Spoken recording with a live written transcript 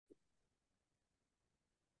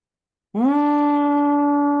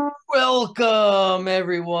Welcome,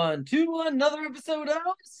 everyone, to another episode of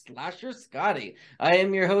Slasher Scotty. I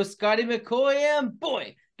am your host, Scotty McCoy, and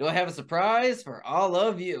boy, do I have a surprise for all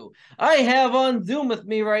of you. I have on Zoom with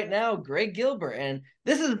me right now Greg Gilbert, and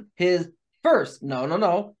this is his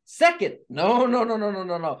second,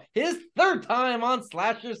 his third time on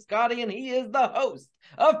Slasher Scotty, and he is the host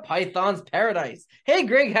of Python's Paradise. Hey,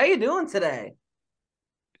 Greg, how you doing today?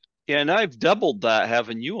 Yeah, and I've doubled that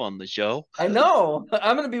having you on the show. I know.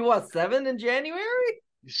 I'm going to be, what, 7 in January?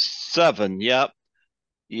 Seven. Yep.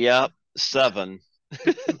 Yep. Seven.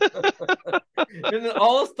 And it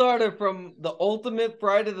all started from the ultimate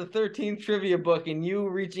Friday the 13th trivia book and you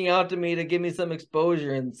reaching out to me to give me some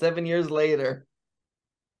exposure. And 7 years later.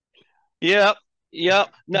 Yep.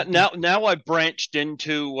 Yep. Now I branched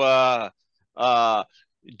into uh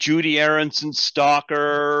Judy Aronson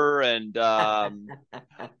Stalker and um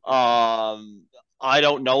I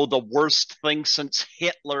don't know, the worst thing since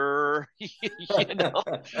Hitler. you know,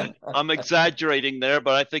 I'm exaggerating there,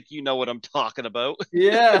 but I think you know what I'm talking about.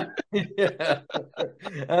 Yeah, yeah,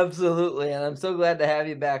 absolutely. And I'm so glad to have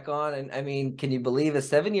you back on. And I mean, can you believe it?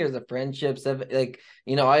 7 years of friendship,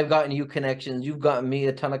 I've gotten you connections, you've gotten me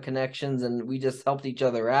a ton of connections, and we just helped each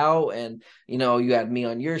other out. And you had me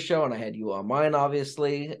on your show, and I had you on mine,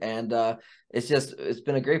 obviously. And it's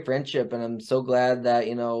been a great friendship, and I'm so glad that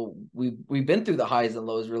we've been through the highs and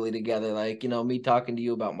lows really together. Me talking to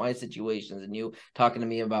you about my situations, and you talking to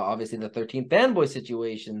me about obviously the 13th fanboy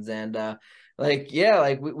situations, and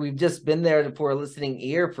we've just been there for a listening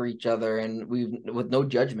ear for each other, and we've with no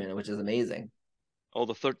judgment, which is amazing. Oh,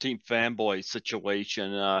 the 13th fanboy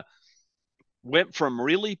situation went from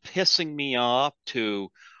really pissing me off to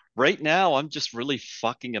right now I'm just really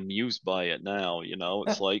fucking amused by it now.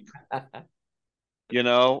 It's like,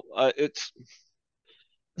 it's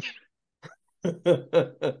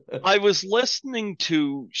I was listening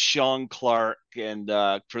to Sean Clark and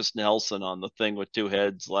Chris Nelson on the thing with two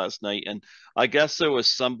heads last night, and I guess there was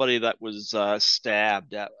somebody that was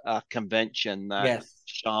stabbed at a convention that Yes.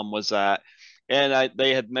 Sean was at, and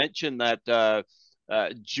they had mentioned that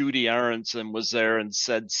Judy Aronson was there and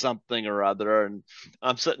said something or other, and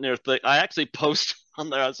I'm sitting there thinking, I actually posted on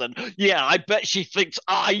there. I said, "Yeah, I bet she thinks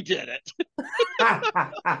I did it."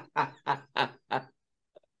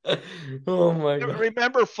 Oh my God.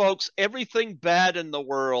 Remember, folks, everything bad in the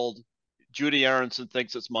world, Judy Aronson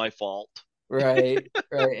thinks it's my fault. Right,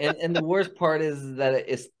 right. And the worst part is that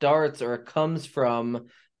it starts or it comes from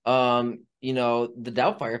the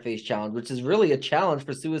Doubtfire Face challenge, which is really a challenge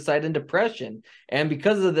for suicide and depression. And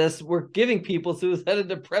because of this, we're giving people suicide and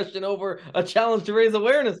depression over a challenge to raise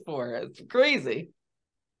awareness for. It's crazy.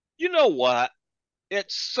 You know what?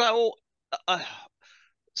 It's so uh,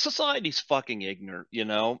 society's fucking ignorant.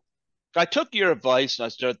 I took your advice and I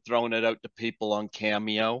started throwing it out to people on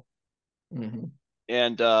Cameo, Mhm.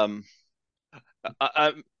 and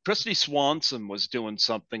Christy Swanson was doing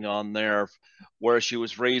something on there where she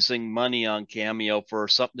was raising money on Cameo for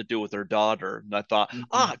something to do with her daughter, and I thought,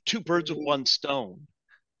 Mhm. two birds with one stone.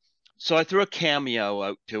 So I threw a Cameo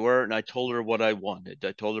out to her and I told her what I wanted.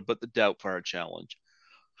 I told her about the Doubtfire challenge.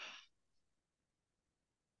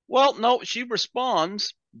 Well, no, she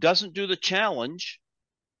responds, doesn't do the challenge,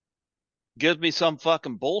 gives me some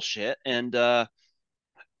fucking bullshit, and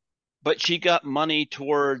but she got money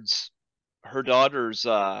towards her daughter's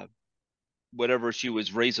whatever she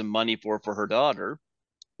was raising money for her daughter,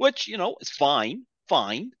 which is fine,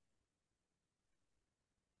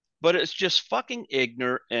 but it's just fucking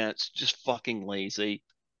ignorant and it's just fucking lazy,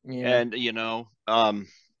 Yeah. and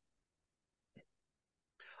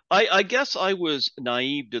I guess I was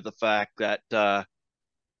naive to the fact that the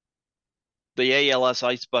ALS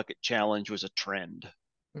Ice Bucket Challenge was a trend.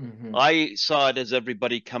 Hmm. I saw it as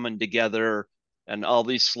everybody coming together and all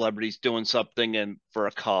these celebrities doing something and for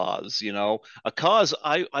a cause. A cause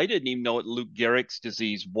I didn't even know what Lou Gehrig's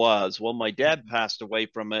disease was. Well, my dad passed away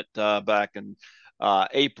from it back in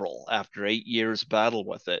April after 8 years battle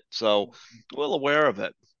with it. So well aware of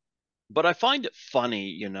it. But I find it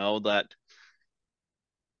funny, that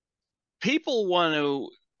people want to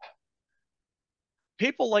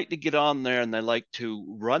people like to get on there and they like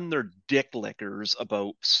to run their dick lickers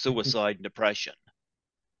about suicide and depression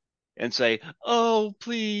and say, "Oh,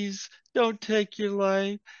 please don't take your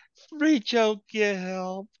life. Reach out, get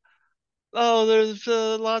help. Oh, there's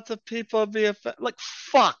lots of people be affected." Like,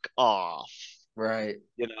 fuck off. Right.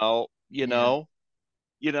 You know, you Yeah.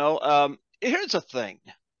 know, Here's the thing.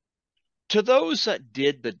 To those that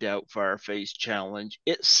did the Doubtfire Face challenge,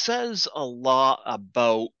 it says a lot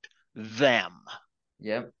about them.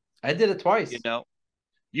 Yep. I did it You twice. know,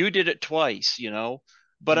 you did it twice.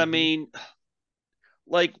 But I Hmm. mean,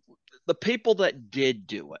 like the people that did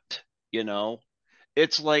do it, you know,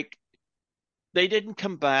 it's like they didn't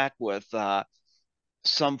come back with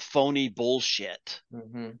some phony bullshit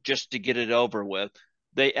Mm-hmm. just to get it over with.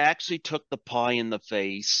 They actually took the pie in the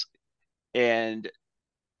face, and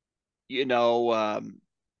you know,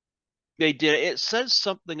 they did. It says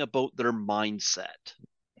something about their mindset.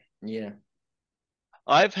 Yeah.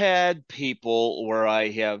 I've had people where I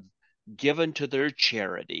have given to their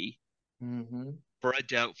charity Mm-hmm. for a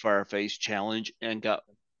Doubtfire Face challenge and got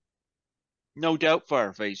no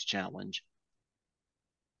Doubtfire Face challenge.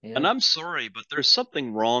 And Yeah. I'm sorry, but there's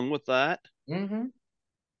something wrong with that. Mm-hmm.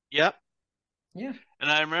 Yep. Yeah. And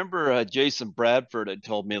I remember Jason Bradford had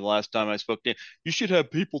told me the last time I spoke to him, you should have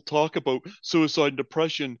people talk about suicide and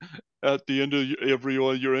depression at the end of every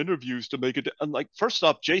one of your interviews to make it. And like, first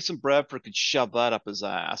off, Jason Bradford could shove that up his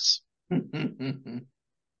ass.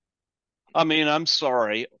 I mean, I'm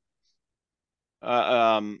sorry.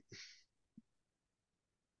 Um,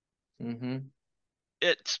 Mm-hmm.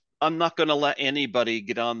 I'm not going to let anybody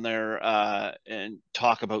get on there and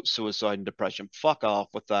talk about suicide and depression. Fuck off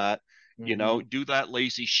with that. You know, Mm-hmm. do that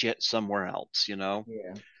lazy shit somewhere else, you know?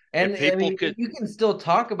 Yeah. If And I people mean, could, you can still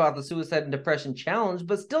talk about the suicide and depression challenge,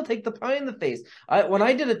 but still take the pie in the face. When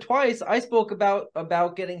I did it twice, I spoke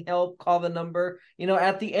about getting help, call the number,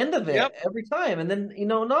 at the end of it yep. every time, and then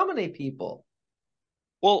nominate people.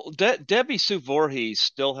 Well, Debbie Sue Voorhees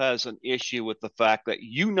still has an issue with the fact that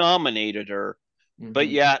you nominated her, but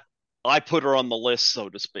Mm-hmm. yet I put her on the list, so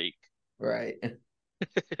to speak. Right.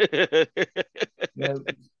 Yeah.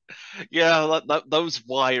 Yeah, those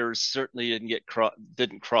wires certainly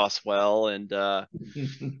didn't cross well, and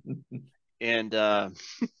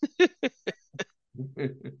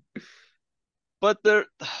but there,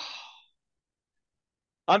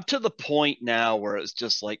 I'm to the point now where it's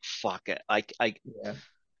just like fuck it. Yeah.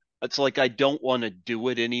 It's like I don't want to do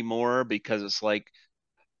it anymore because it's like,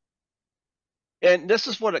 and this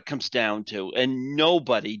is what it comes down to. And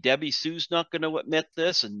Debbie Sue's not going to admit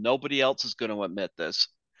this, and nobody else is going to admit this.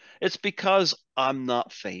 It's because I'm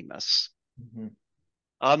not famous. Mm-hmm.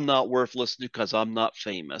 I'm not worth listening because I'm not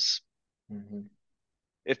famous. Mm-hmm.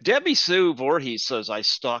 If Debbie Sue Voorhees says I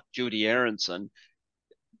stalked Judy Aronson,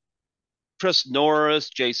 Chris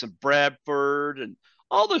Norris, Jason Bradford, and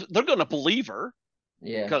they're going to believe her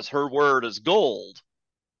Yeah. because her word is gold.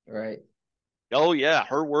 Right. Oh yeah,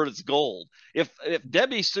 her word is gold. If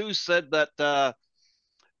Debbie Sue said that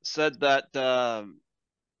said that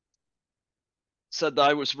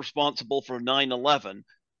I was responsible for 9/11,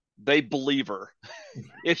 they believe her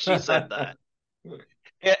if she said that.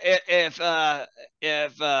 If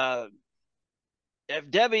if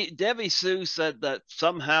Debbie Sue said that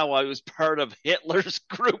somehow I was part of Hitler's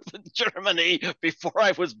group in Germany before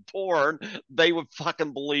I was born, they would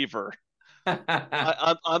fucking believe her.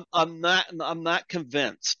 I'm not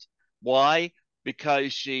convinced. Why?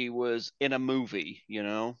 Because she was in a movie, you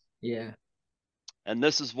know, Yeah. and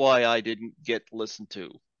this is why I didn't get listened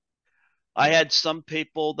to. I Yeah. had some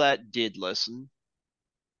people that did listen,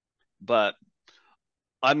 but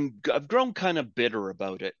I've grown kind of bitter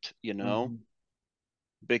about it, you know, Mm-hmm.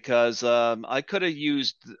 because I could have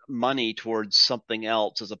used money towards something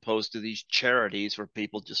else as opposed to these charities where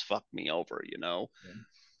people just fuck me over, you know. Yeah.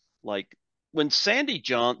 Like when Sandy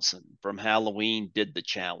Johnson from Halloween did the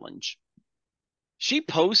challenge, she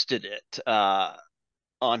posted it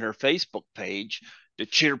on her Facebook page to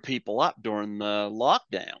cheer people up during the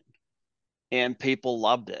lockdown, and people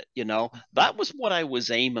loved it. You know, that was what I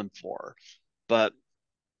was aiming for. But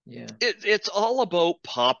Yeah. it's all about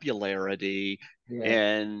popularity, Yeah.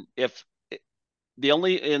 and if the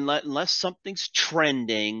only unless something's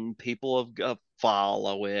trending, people have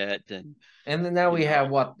follow it, and And then now you we have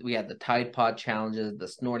know, what we had the Tide Pod challenges, the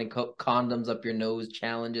snorting condoms up your nose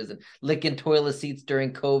challenges, and licking toilet seats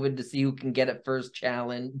during COVID to see who can get it first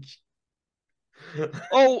challenge.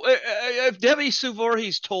 oh, if Debbie Sue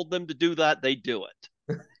Voorhees told them to do that, they do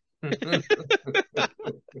it.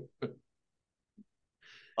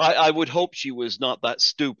 I would hope she was not that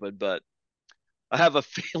stupid, but I have a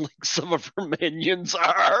feeling some of her minions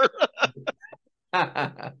are.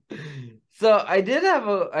 So I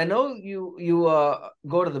know you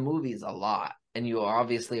go to the movies a lot, and you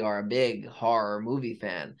obviously are a big horror movie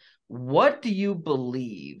fan. What do you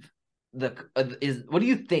believe what do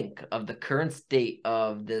you think of the current state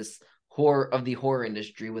of this horror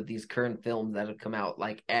industry with these current films that have come out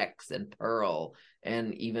like X and Pearl,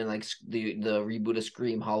 and even like the reboot of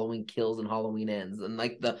Scream, Halloween Kills and Halloween Ends, and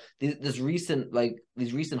like these recent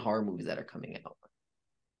horror movies that are coming out?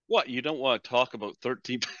 What, you don't want to talk about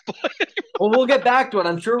 13 people? Well, we'll get back to it.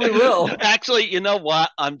 I'm sure we will. Actually, you know what?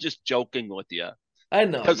 I'm just joking with you. I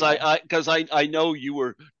know, Because I know you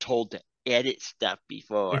were told to edit stuff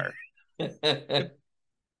before. yeah.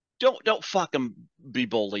 Don't fucking be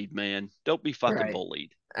bullied, man. Don't be fucking Right.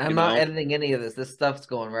 bullied. I'm You not know, editing any of this. This stuff's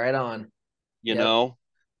going right on. you Yep. know.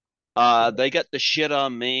 They got the shit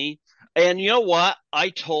on me. And you know what? I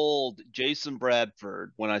told Jason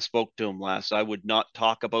Bradford when I spoke to him last, I would not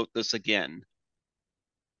talk about this again.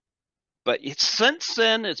 But it's since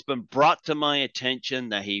then it's been brought to my attention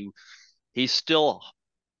that he's still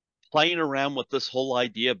playing around with this whole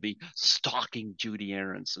idea of be stalking Judy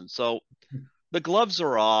Aronson. So the gloves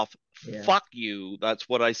are off. Yeah. Fuck you. That's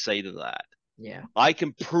what I say to that. Yeah. I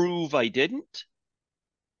can prove I didn't.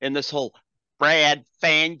 And this whole Brad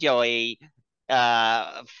Fanjoy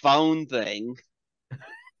phone thing.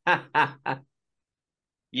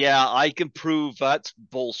 Yeah, I can prove that's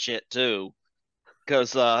bullshit too.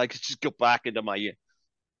 Because I could just go back into my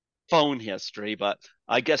phone history, but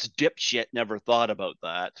I guess dipshit never thought about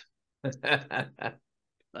that.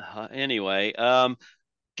 Anyway,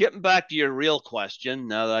 getting back to your real question,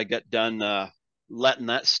 now that I got done letting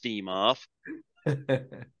that steam off,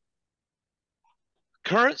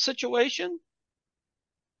 current situation?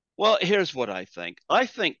 Well, here's what I think. I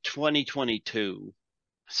think 2022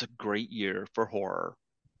 is a great year for horror.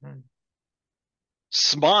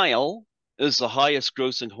 Smile is the highest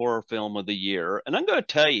grossing horror film of the year. And I'm going to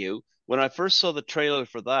tell you, when I first saw the trailer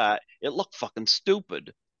for that, it looked fucking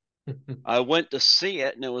stupid. I went to see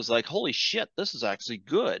it and it was like, holy shit, this is actually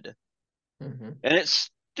good. Mhm. And it's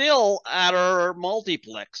still at our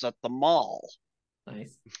multiplex at the mall.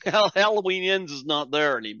 Nice. Halloween Ends is not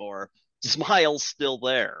there anymore. Smile's still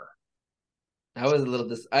there. I was a little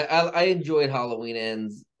I enjoyed Halloween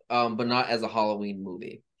Ends, but not as a Halloween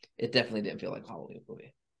movie. It definitely didn't feel like a Halloween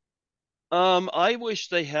movie. I wish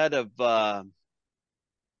they had of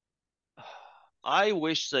I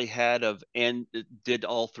wish they had of and did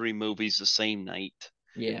all three movies the same night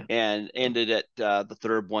Yeah. and ended at the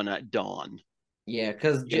third one at dawn. Yeah,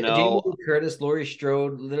 because You Jamie know, Lee Curtis, Laurie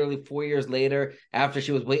Strode, literally 4 years later, after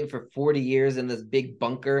she was waiting for 40 years in this big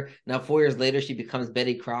bunker, now 4 years later she becomes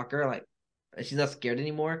Betty Crocker. Like, she's not scared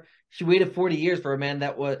anymore. She waited 40 years for a man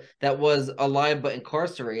that was alive but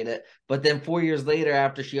incarcerated. But then 4 years later,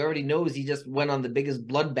 after she already knows he just went on the biggest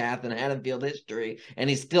bloodbath in Haddonfield history, and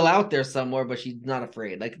he's still out there somewhere, but she's not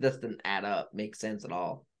afraid. Like, this doesn't add up, make sense at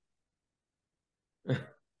all.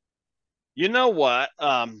 you know what?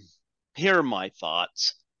 Here are my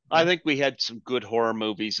thoughts. I Yeah. think we had some good horror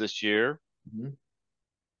movies this year. Mhm.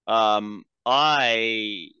 Um,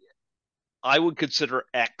 I I would consider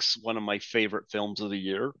X one of my favorite films of the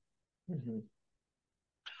year. Mhm.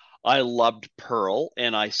 I loved Pearl,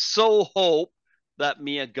 and I so hope that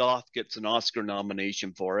Mia Goth gets an Oscar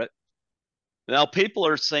nomination for it. Now, people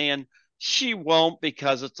are saying she won't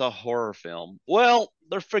because it's a horror film. Well,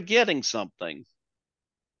 they're forgetting something.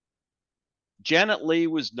 Janet Leigh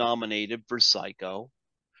was nominated for Psycho.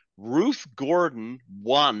 Ruth Gordon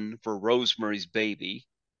won for Rosemary's Baby.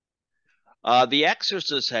 The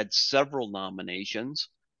Exorcist had several nominations.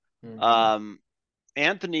 Mhm. Um,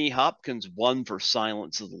 Anthony Hopkins won for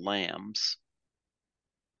Silence of the Lambs.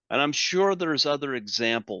 And I'm sure there's other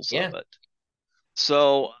examples of Yeah. it.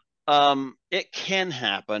 So it can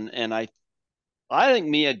happen, and I think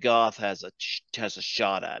Mia Goth has a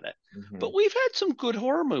shot at it. But Mhm. we've had some good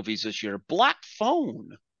horror movies this year. Black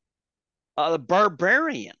Phone, The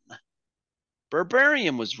Barbarian.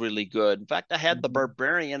 Barbarian was really good. In fact, I had the Mhm.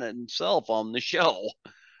 Barbarian himself on the show.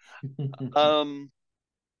 Um,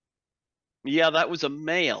 yeah, that was a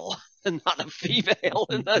male and not a female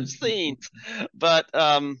in those scenes. But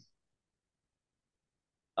um,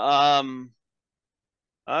 I'm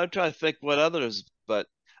trying to think what others. But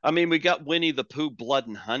I mean, we got Winnie the Pooh, Blood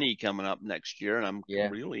and Honey coming up next year, and I'm Yeah.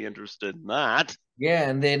 really interested in that. Yeah,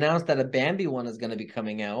 and they announced that a Bambi one is going to be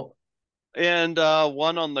coming out. And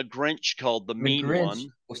one on the Grinch called The The Mean Grinch,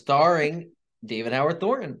 One. starring David Howard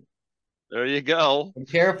Thornton. There you go. And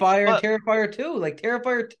But Terrifier 2, like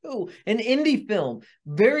Terrifier 2, an indie film,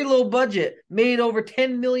 very low budget, made over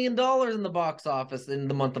 $10 million in the box office in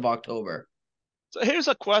the month of October. so here's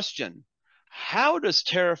a question. How does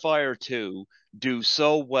Terrifier 2 do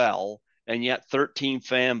so well and yet 13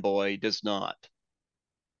 Fanboy does not?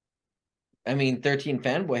 I mean, 13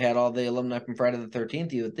 Fanboy had all the alumni from Friday the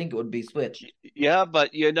 13th. You would think it would be switched. Yeah,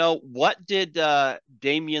 but you know, what did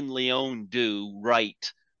Damien Leone do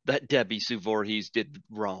right that Debbie Sue Voorhees did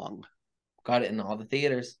wrong? Got it in all the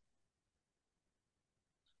theaters.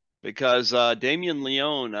 Because Damien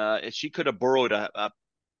Leone, she could have borrowed a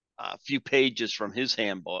few pages from his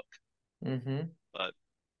handbook, Mm-hmm. but Yeah.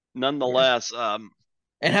 nonetheless,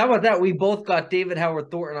 And how about that? We both got David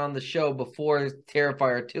Howard Thornton on the show before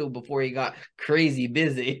Terrifier 2, before he got crazy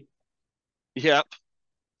busy. Yep.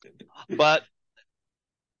 But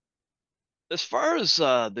as far as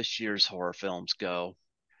this year's horror films go,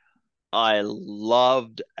 I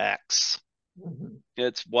loved X. Mhm.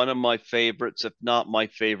 It's one of my favorites, if not my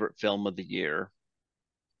favorite film of the year.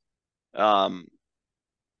 Um,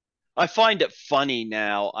 I find it funny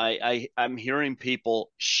now. I'm hearing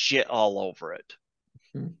people shit all over it.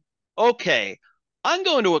 Okay, I'm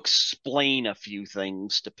going to explain a few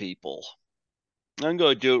things to people. I'm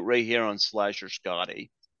going to do it right here on Slasher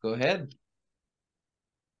Scotty. Go ahead.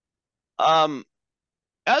 Um,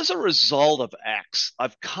 as a result of X,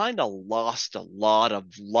 I've kind of lost a lot of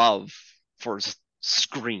love for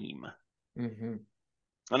Scream. Mm-hmm.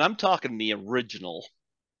 And I'm talking the original.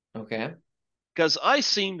 Okay. Because I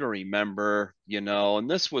seem to remember, and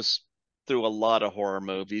this was through a lot of horror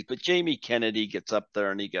movies, but Jamie Kennedy gets up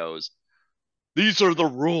there and he goes, "These are the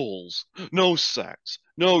rules. No sex,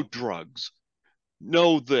 no drugs,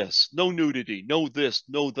 no this, no nudity, no this,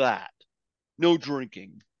 no that, no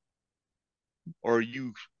drinking, or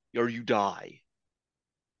you die."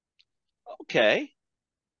 Okay.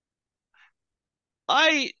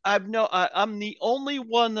 I'm the only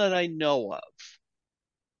one that I know of.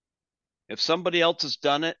 If somebody else has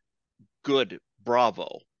done it, good,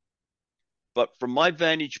 bravo. But from my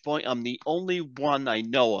vantage point, I'm the only one I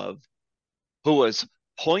know of who has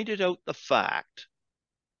pointed out the fact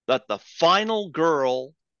that the final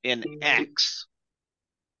girl in X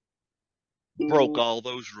broke all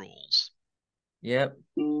those rules. Yep.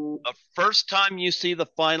 The first time you see the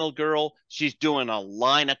final girl, she's doing a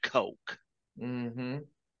line of coke. Mm-hmm.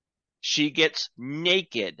 She gets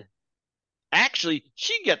naked. Actually,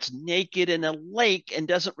 she gets naked in a lake and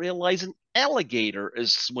doesn't realize an alligator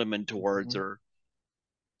is swimming towards Mm-hmm. her.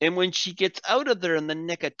 And when she gets out of there in the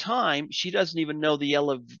nick of time, she doesn't even know the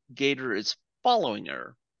alligator is following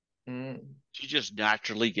her. She just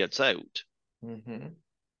naturally gets out. Mm-hmm.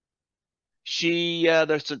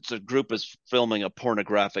 Since the group is filming a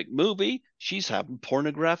pornographic movie, she's having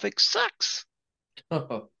pornographic sex.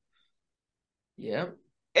 Oh, yep.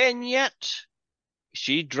 And yet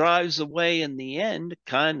she drives away in the end,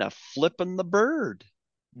 kind of flipping the bird.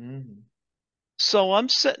 Mm-hmm. So I'm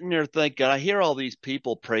sitting there thinking, I hear all these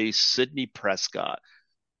people praise Sydney Prescott.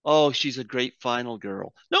 Oh, she's a great final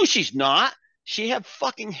girl. No, she's not. She had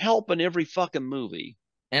fucking help in every fucking movie.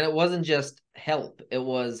 And it wasn't just help, it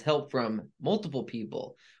was help from multiple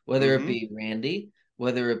people, whether it Mm-hmm. be Randy,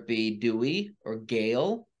 whether it be Dewey or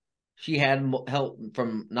Gail. She had help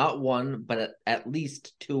from not one, but at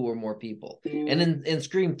least two or more people. And in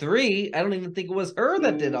Scream 3, I don't even think it was her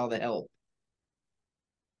that did all the help.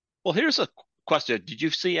 Well, here's a question. Did you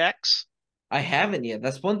see X? I haven't yet.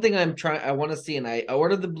 That's one thing I want to see, and I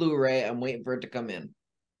ordered the Blu-ray. I'm waiting for it to come in.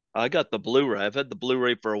 I got the Blu-ray. I've had the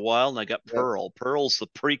Blu-ray for a while, and I got Yep. Pearl. Pearl's the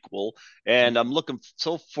prequel, and I'm looking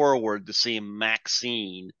so forward to seeing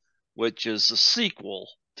Maxine, which is the sequel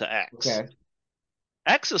to X. Okay.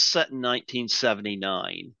 X is set in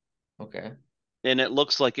 1979, Okay. and it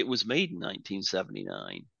looks like it was made in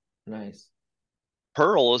 1979. Nice.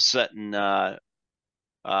 Pearl is set in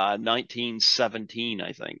 1917,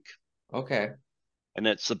 I think, Okay. and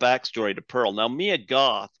it's the backstory to Pearl. Now, Mia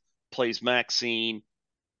Goth plays Maxine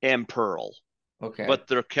and Pearl, Okay. but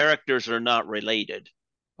their characters are not related.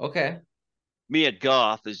 Okay. Mia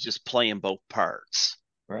Goth is just playing both parts.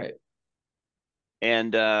 Right.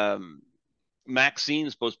 And Maxine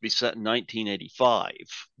is supposed to be set in 1985.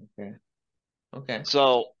 Okay. Okay.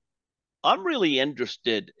 So I'm really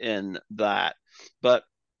interested in that. But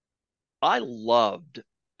I loved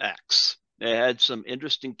X. It had some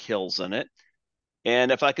interesting kills in it.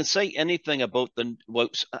 And if I can say anything about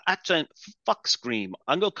actually, fuck Scream.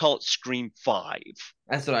 I'm going to call it Scream 5.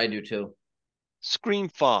 That's what I do too. Scream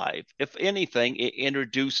 5. If anything, it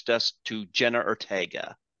introduced us to Jenna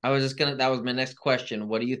Ortega. That was my next question.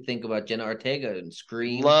 What do you think about Jenna Ortega and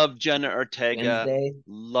Scream Love Jenna Ortega. Wednesday?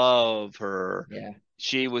 Love her. Yeah.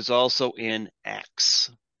 She was also in X.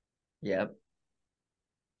 Yep.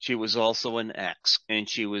 She was also in X. And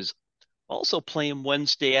she was also playing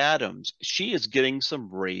Wednesday Addams. She is getting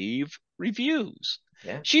some rave reviews.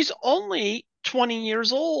 Yeah. She's only 20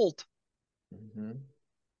 years old. Mm-hmm.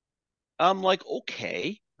 I'm like,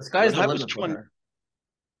 okay. The sky's When the I was limit for 20, her.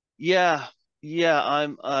 yeah, yeah,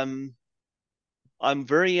 I'm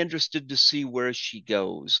very interested to see where she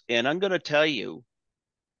goes. And I'm going to tell you,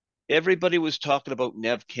 everybody was talking about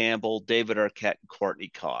Nev Campbell, David Arquette, and Courtney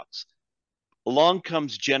Cox. Along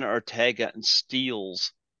comes Jenna Ortega and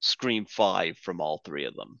steals Scream 5 from all three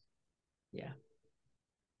of them. Yeah.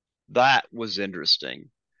 That was interesting.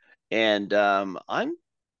 And I'm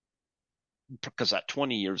because at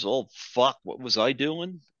 20 years old, fuck, what was I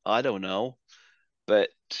doing? I don't know, but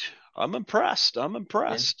I'm impressed. I'm Yeah.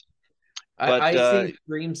 impressed. I, But I see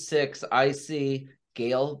Scream 6. I see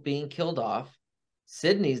Gail being killed off.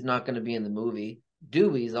 Sydney's not going to be in the movie.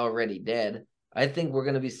 Dewey's already dead. I think we're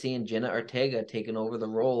going to be seeing Jenna Ortega taking over the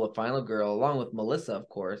role of Final Girl, along with Melissa, of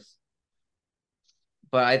course.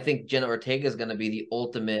 But I think Jenna Ortega is going to be the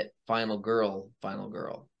ultimate Final Girl. Final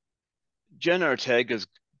Girl. Jenna Ortega's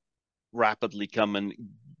rapidly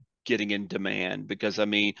getting in demand because I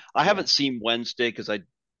mean I Yeah. haven't seen Wednesday because I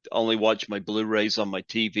only watch my Blu-rays on my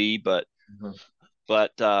TV, Mhm.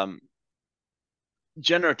 but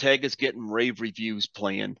Jenna Ortega's getting rave reviews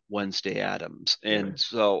playing Wednesday Addams, and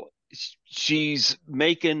Sure. so she's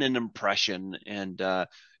making an impression, and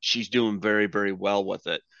she's doing very, very well with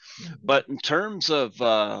it. Mhm. But in terms of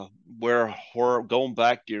where horror, going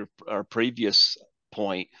back to our previous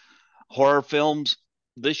point, horror films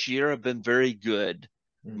this year have been very good,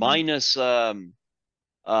 Mhm. minus uh,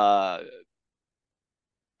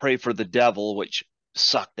 Pray for the Devil, which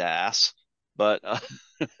sucked ass. But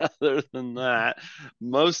other than that,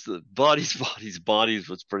 most of the bodies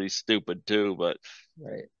was pretty stupid too. But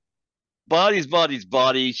Right. bodies,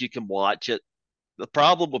 you can watch it. The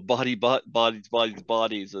problem with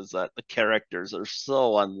bodies is that the characters are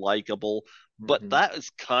so unlikable. But Mhm. that is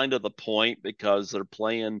kind of the point because they're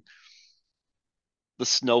playing the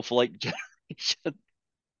snowflake generation.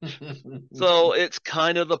 So it's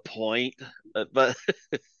kind of the point. But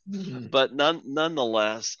Mhm. but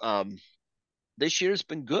nonetheless, this year's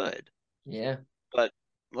been good. Yeah. But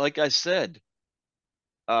like I said,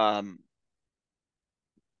 um,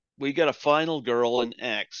 we got a final girl in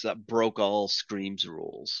X that broke all Scream's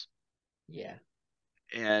rules, Yeah.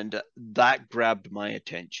 and that grabbed my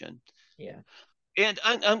attention. Yeah. And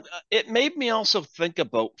it made me also think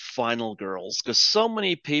about final girls because so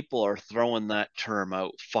many people are throwing that term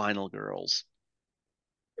out, final girls.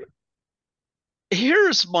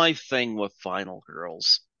 Here's my thing with final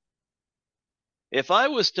girls. If I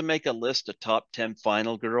was to make a list of top 10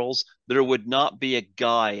 final girls, there would not be a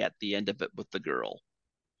guy at the end of it with the girl.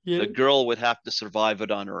 The Yeah. girl would have to survive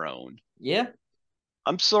it on her own. Yeah.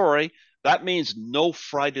 I'm sorry. That means no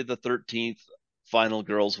Friday the 13th final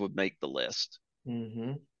girls would make the list.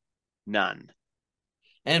 Mm-hmm. None.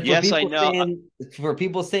 And Yes, I know. for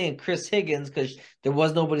people saying Chris Higgins, because there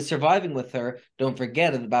was nobody surviving with her, don't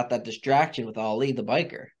forget about that distraction with Ali the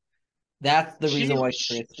biker. That's the reason She why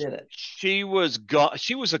she, Chris did it. she was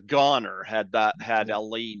a goner had Mhm.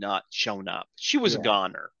 Ali not shown up. She was a Yeah.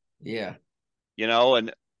 goner, Yeah.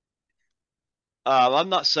 and I'm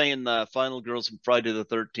not saying the final girls from Friday the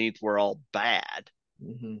 13th were all bad,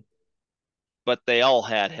 Mm-hmm. but they all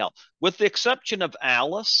had help, with the exception of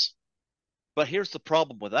Alice. But here's the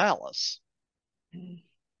problem with Alice.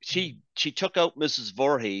 She took out Mrs.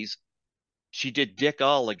 Voorhees. She did Dick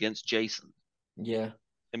All against Jason Yeah.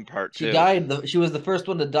 in part She two. died. She was the first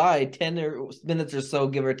one to die 10 minutes or so,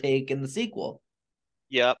 give or take, in the sequel.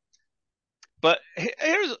 Yep. But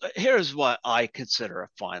here's what I consider a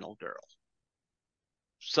final girl.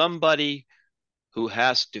 Somebody who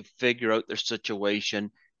has to figure out their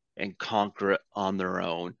situation and conquer it on their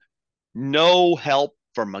own. No help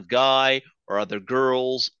from a guy or other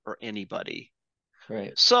girls or anybody.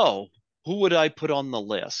 Right. So, who would I put on the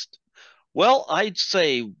list? Well, I'd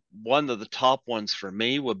say one of the top ones for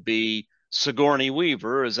me would be Sigourney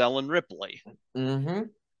Weaver as Ellen Ripley. Mm-hmm.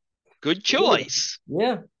 Good Good. choice.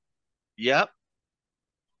 Yeah. Yep.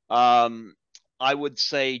 Um, I would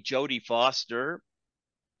say Jodie Foster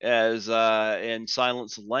as in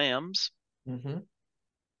Silence of the Lambs. Mm-hmm.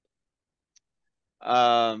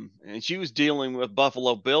 And she was dealing with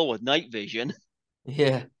Buffalo Bill with night vision.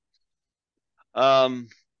 Yeah. Um,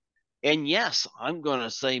 and yes, I'm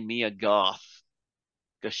gonna say Mia Goth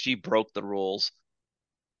because she broke the rules.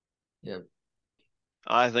 Yeah.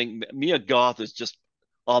 I think Mia Goth is just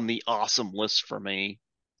on the awesome list for me.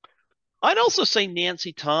 I'd also say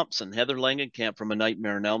Nancy Thompson, Heather Langenkamp from A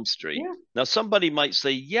Nightmare on Elm Street. Yeah. Now, somebody might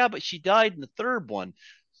say, yeah, but she died in the third one.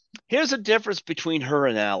 Here's a difference between her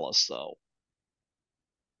and Alice, though.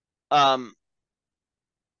 Um,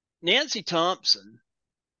 Nancy Thompson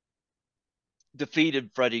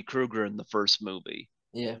defeated Freddy Krueger in the first movie,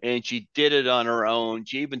 Yeah. and she did it on her own.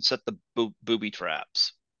 She even set the booby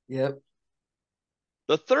traps. Yep.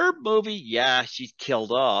 The third movie, yeah, she's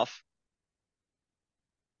killed off,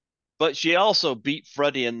 but she also beat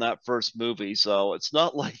Freddy in that first movie, so it's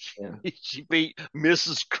not like Yeah. she beat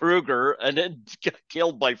Mrs. Krueger and then got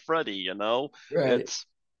killed by Freddy. Right. It's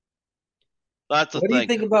That's the What do you thing.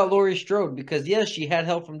 think about Laurie Strode? Because yes, she had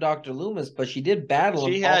help from Dr. Loomis, but she did battle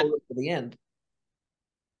him She all the had, way to the end.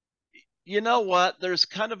 you know what? There's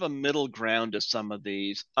kind of a middle ground to some of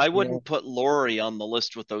these. I Yeah, wouldn't put Lori on the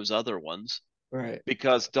list with those other ones right,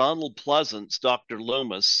 because Donald Pleasance, Dr.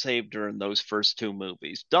 Loomis, saved her in those first two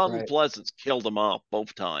movies. Donald right. Pleasance killed him off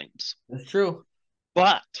both times. That's true.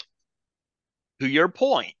 But to your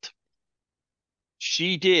point,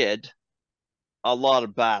 she did a lot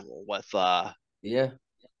of battle Yeah,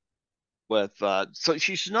 so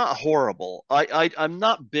she's not horrible. I'm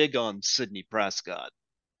not big on Sidney Prescott.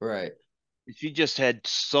 right. She just had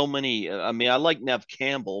so many. I mean, I like Nev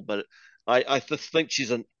Campbell, but I think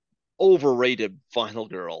she's an overrated final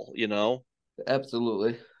girl, you know.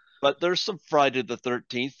 Absolutely. But there's some Friday the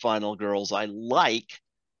 13th final girls I like.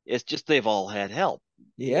 It's just they've all had help.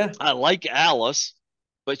 Yeah, I like Alice,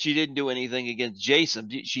 but she didn't do anything against Jason.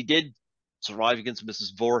 She did survive against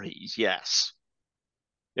Mrs. Voorhees, yes.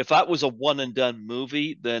 If that was a one and done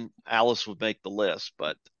movie, then Alice would make the list.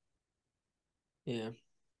 But yeah,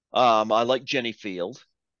 I like Jenny Field.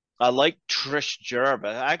 I like Trish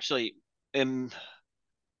Jarvis. Actually, um,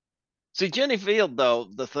 see Jenny Field though.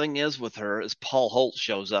 The thing is with her is Paul Holt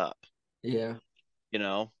shows up. yeah, You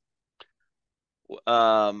know,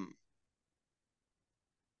 um,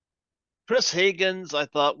 Chris Higgins I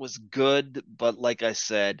thought was good, but like I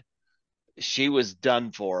said, she was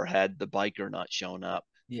done for had the biker not shown up.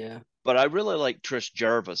 yeah, But I really like Trish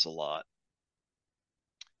Jarvis a lot,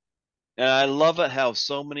 and I love it how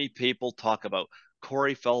so many people talk about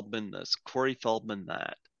Corey Feldman this, Corey Feldman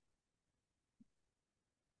that.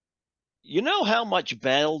 You know how much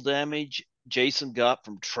battle damage Jason got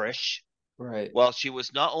from Trish? right. Well, she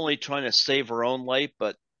was not only trying to save her own life,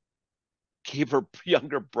 but keep her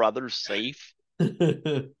younger brother safe.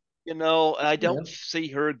 You know, I Yeah, don't see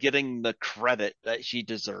her getting the credit that she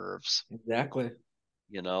deserves, exactly.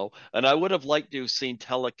 you know. And I would have liked to have seen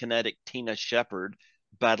telekinetic Tina Shepard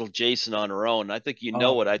battle Jason on her own. I think you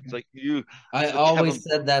know Oh, it. I think you, I the Kevin, always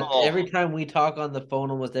said that oh, every time we talk on the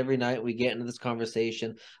phone, almost every night we get into this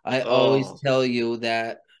conversation. I always oh, tell you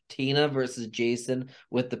that Tina versus Jason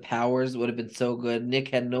with the powers would have been so good. Nick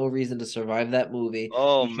had no reason to survive that movie.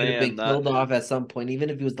 oh He should have been man, that killed off at some point, even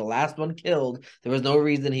if he was the last one killed. There was no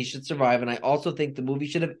reason he should survive. And I also think the movie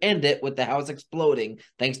should have ended with the house exploding,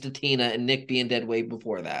 thanks to Tina and Nick being dead way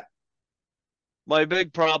before that. my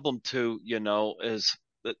big problem too, you know, is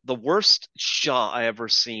the worst shot I ever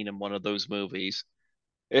seen in one of those movies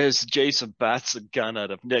is Jason bats a gun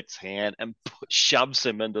out of Nick's hand and shoves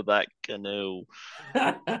him into that canoe.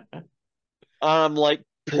 I'm like,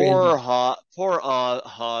 Cringe. Poor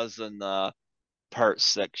Hawes in part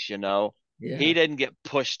six. You know, he Yeah. didn't get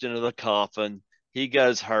pushed into the coffin. He got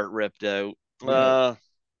his heart ripped out. Right.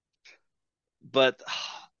 But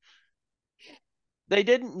they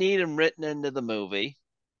didn't need him written into the movie.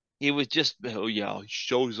 He was just, oh yeah, he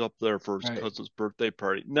shows up there for his Right. cousin's birthday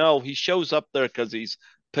party. No, he shows up there because he's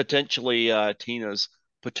potentially Tina's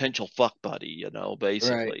potential fuck buddy, you know, Right.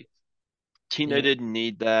 basically. Tina Yeah. didn't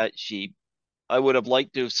need that. I would have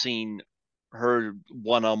liked to have seen her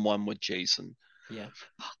one on one with Jason. Yeah.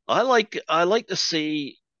 I like to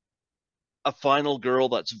see a final girl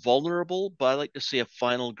that's vulnerable, but I like to see a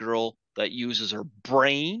final girl that uses her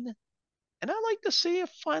brain, and I like to see a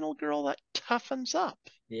final girl that toughens up.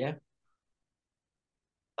 Yeah.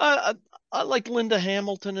 I I like Linda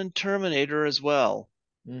Hamilton in Terminator as well,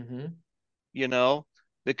 Mm-hmm. you know,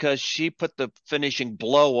 because she put the finishing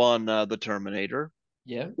blow on the Terminator.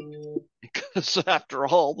 Yeah. Because after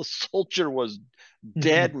all, the soldier was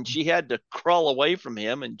dead and she had to crawl away from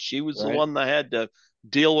him, and she was the Right. one that had to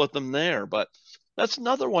deal with him there. But that's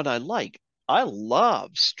another one I like. I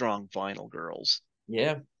love strong final girls,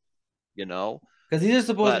 Yeah. you know, Because these are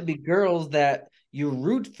supposed to but be girls that you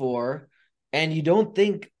root for and you don't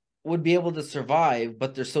think would be able to survive,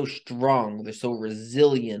 but they're so strong, they're so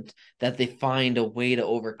resilient that they find a way to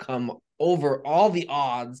overcome over all the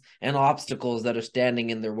odds and obstacles that are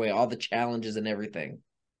standing in their way, all the challenges and everything.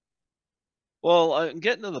 well, I'm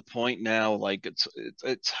getting to the point now. Like it's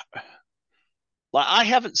like I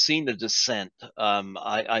haven't seen The Descent.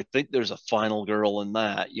 I think there's a final girl in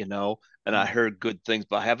that, you know, and I heard good things,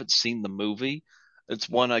 but I haven't seen the movie. It's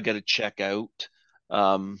one I got to check out.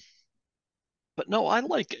 Um, but no, I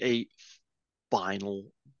like a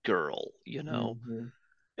final girl, you know. Mm-hmm.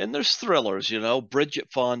 And there's thrillers, you know. Bridget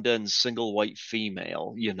Fonda and Single White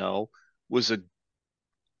Female, you know,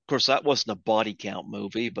 of course, that wasn't a body count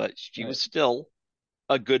movie, but she Right. was still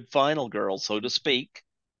a good final girl, so to speak.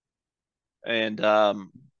 And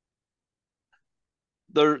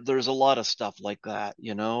there's a lot of stuff like that,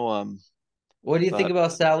 you know. What do you think But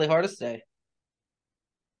about Sally Hardesty?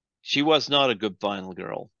 She was not a good final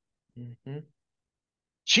girl. Mhm.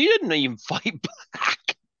 She didn't even fight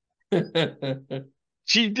back.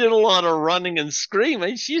 She did a lot of running and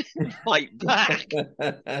screaming. She didn't fight back.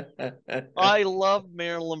 I love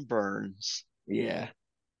Marilyn Burns. Yeah.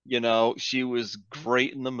 She was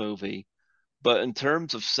great in the movie. But in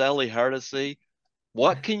terms of Sally Hardesty,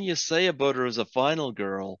 what can you say about her as a final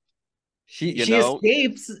girl? She You she know,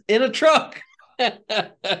 escapes in a truck.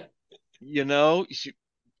 she,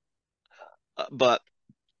 but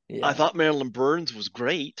I Yeah. thought Marilyn Burns was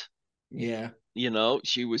great. Yeah.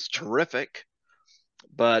 She was terrific,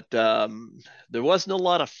 but there wasn't a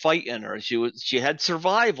lot of fight in her. She had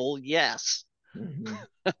survival, yes, Mhm.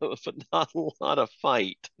 but not a lot of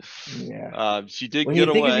fight. Yeah. She did When you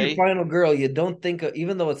get think of your away. final girl, you don't think of,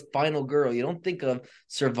 even though it's final girl, you don't think of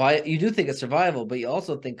survive. You do think of survival, but you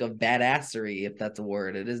also think of badassery, if that's a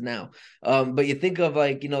word. It is now. But you think of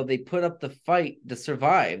like, they put up the fight to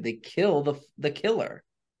survive. They kill the killer.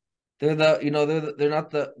 They're they're not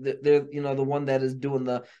they're the one that is doing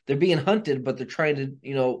they're being hunted, but they're trying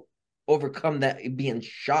to, overcome that being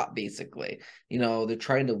shot basically. They're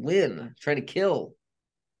trying to win, trying to kill.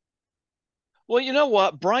 Well, you know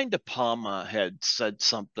what? Brian De Palma had said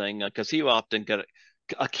something because he often got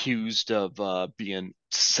accused of being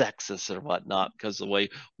sexist or whatnot because the way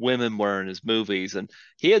women were in his movies, and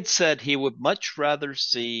he had said he would much rather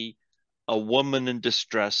see a woman in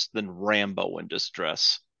distress than Rambo in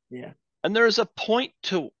distress. Yeah. And there's a point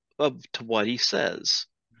to what he says.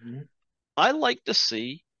 Mhm. I like to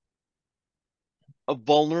see a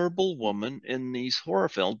vulnerable woman in these horror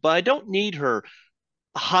films, but I don't need her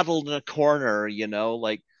huddled in a corner,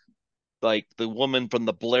 like the woman from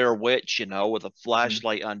the Blair Witch, with a Mhm.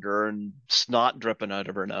 flashlight under her and snot dripping out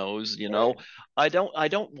of her nose. Right. I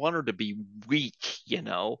don't want her to be weak.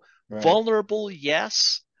 Right. Vulnerable,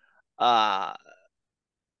 yes. Uh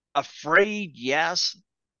Afraid, yes,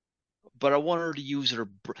 but I want her to use her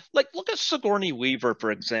like look at Sigourney Weaver,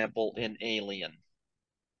 for example, in Alien.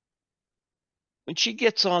 When she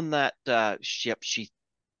gets on that ship, she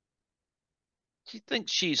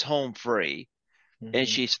thinks she's home free and Mhm.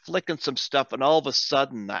 she's flicking some stuff, and all of a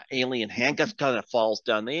sudden that alien handcuff kind of falls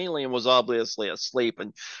down. The alien was obviously asleep,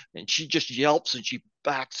 and she just yelps and she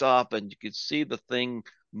backs off, and you can see the thing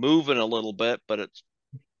moving a little bit, but it's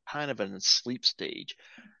kind of in a sleep stage.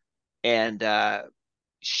 And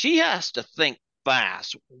she has to think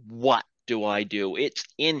fast. What do I do? It's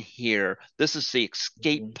in here. This is the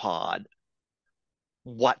escape Mhm. pod.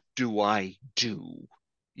 What do I do?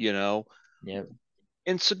 You know, Yeah.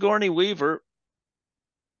 in Sigourney Weaver,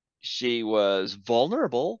 she was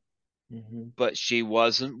vulnerable, Mhm. but she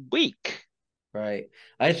wasn't weak. Right.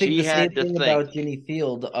 I think She the same had to thing think. about Ginny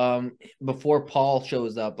Field. Before Paul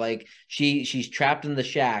shows up, like she's trapped in the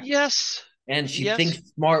shack Yes, and she thinks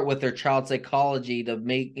yes, smart with her child psychology to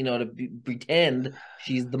make, pretend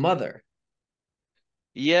she's the mother.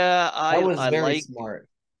 yeah. That I was I very like. smart.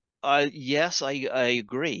 Yes, I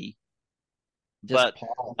agree. Just But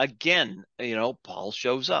Paul. again, Paul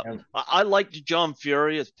shows up. Yeah. I liked John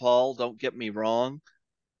Fury as Paul. Don't get me wrong.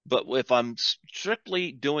 But if I'm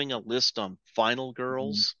strictly doing a list on final Mhm.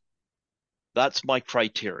 girls, that's my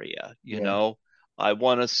criteria. Yeah. I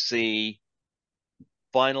want to see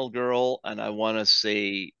final girl, and I want to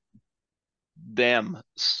see them Yeah.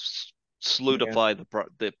 solidify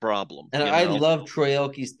the problem. And I love Troy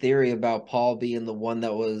Elke's theory about Paul being the one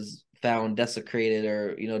that was found desecrated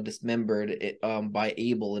or, dismembered by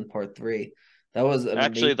Abel in part three. That was an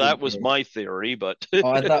Actually, amazing that was theory. my theory, but Oh,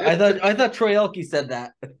 I thought Troy Elke said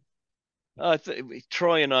that.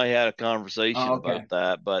 Troy and I had a Oh, conversation about okay.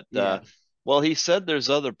 that. But Yeah. well, he said there's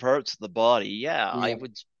other parts of the body. Yeah, I Yeah.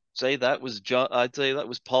 would say that was John. I'd say that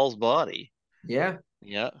was Paul's body. Yeah.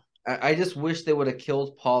 Yeah, I just wish they would have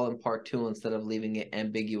killed Paul in part two instead of leaving it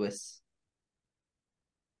ambiguous.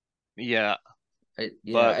 yeah, Yeah,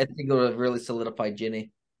 but I think it would have really solidified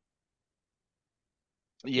Ginny.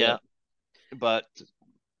 yeah, Yep. but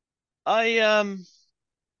I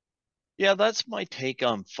yeah, that's my take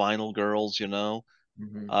on Final Girls.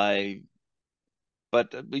 Hmm. I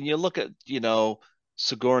But when you look at,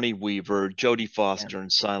 Sigourney Weaver, Jodie Yeah. Foster in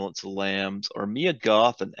Silence of the Lambs, or Mia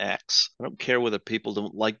Goth and X, I don't care whether people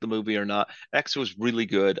don't like the movie or not. X was really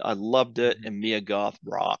good. I loved it, Mhm. and Mia Goth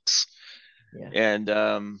rocks. Yeah.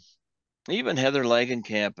 And even Heather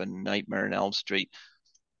Langenkamp and Nightmare on Elm Street.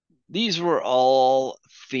 These were all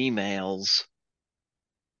females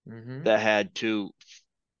Hmm. that had to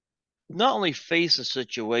not only face a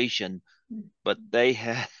situation, but they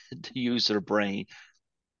had to use their brain.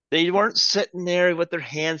 They weren't sitting there with their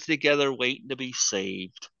hands together waiting to be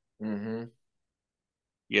saved, Hmm.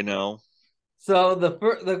 you know? So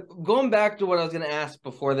the going back to what I was going to ask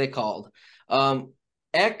before they called, um,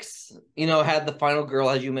 X, had the final girl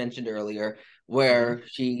as you mentioned earlier, Hmm. where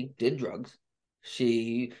she did drugs,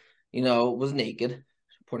 she, was naked,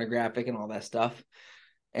 pornographic, and all that stuff,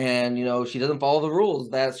 and she doesn't follow the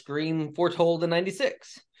rules that Scream foretold in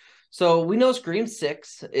 '96. So we know Scream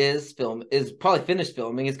 6 is probably finished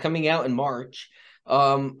filming. It's coming out in March.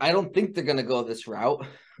 I don't think they're gonna go this route,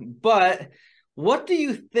 but what do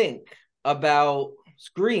you think about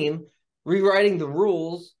Scream rewriting the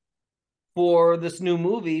rules for this new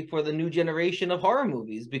movie for the new generation of horror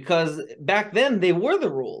movies? Because back then they were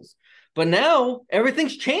the rules, but now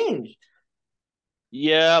everything's changed.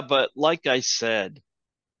 Yeah, but like I said,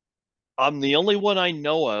 I'm the only one I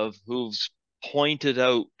know of who's pointed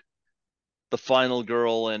out the final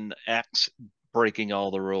girl and X breaking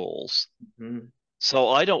all the rules. Mhm. So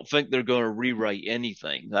I don't think they're going to rewrite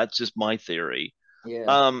anything. That's just my theory.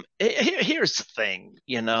 Yeah. Here's the thing,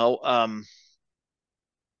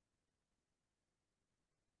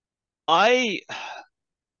 I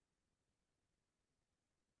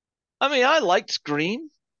I mean I liked Scream,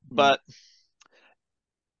 Mhm. but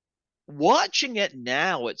watching it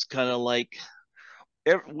now, it's kind of like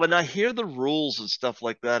when I hear the rules and stuff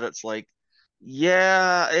like that, it's like,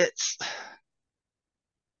 yeah,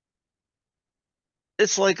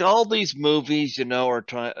 it's like all these movies, are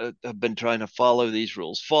trying have been trying to follow these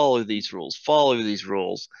rules, follow these rules.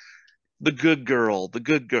 The good girl,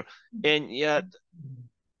 and yet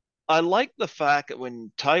I like the fact that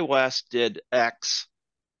when Ty West did X,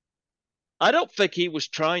 I don't think he was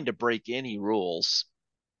trying to break any rules.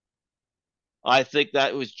 I think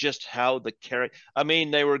that was just how the character. I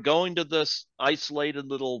mean, they were going to this isolated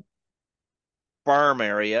little farm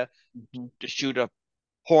area Mhm. to shoot a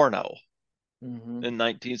porno Mhm. in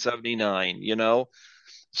 1979.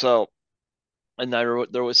 So, and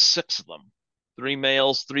there was six of them, three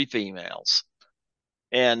males, three females,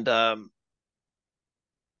 and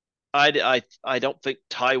I don't think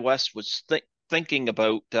Ty West was thinking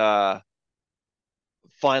about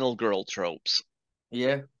final girl tropes.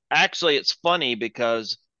 Yeah. Actually, it's funny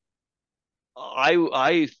because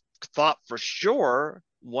I thought for sure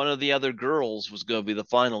one of the other girls was going to be the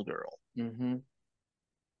final girl. Mm-hmm.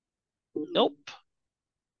 Nope, Yeah.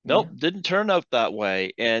 nope, didn't turn out that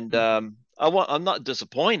way. And I'm not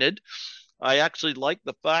disappointed. I actually like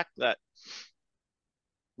the fact that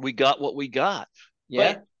we got what we got.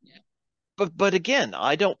 But Yeah. but again,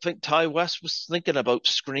 I don't think Ty West was thinking about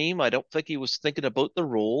Scream. I don't think he was thinking about the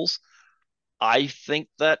rules. I think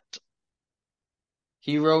that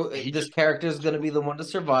He wrote he this just, character is going to be the one to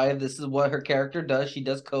survive. This is what her character does. She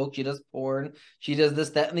does coke, she does porn, she does this,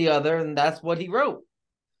 that, and the other, and that's what he wrote.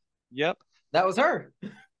 yep. That was her.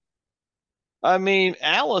 I mean,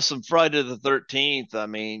 Alice and Friday the 13th, I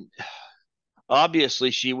mean,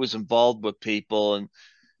 obviously she was involved with people and,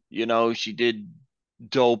 she did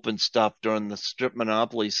dope and stuff during the strip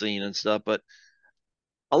monopoly scene and stuff, but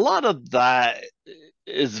a lot of that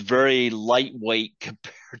is very lightweight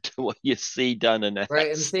compared to what you see done in Right.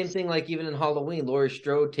 And the X. same thing, like even in Halloween, Laurie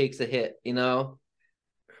Strode takes a hit.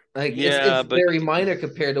 Like it's Yeah, but very minor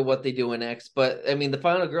compared to what they do in X, but I mean the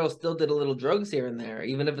final girl still did a little drugs here and there,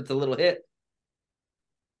 even if it's a little hit.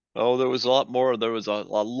 oh, there was a lot more. There was a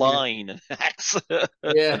Yeah. line in X.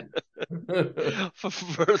 Yeah.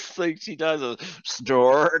 First thing she does is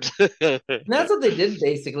snort. And that's what they did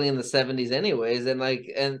basically in the '70s, anyways. And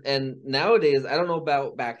like, and nowadays, I don't know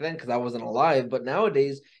about back then because I wasn't alive, but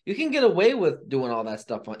nowadays you can get away with doing all that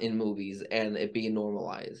stuff in movies and it being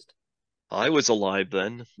normalized. I was alive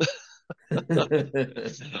then.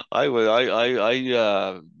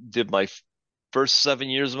 I did my first 7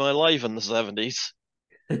 years of my life in the 70s.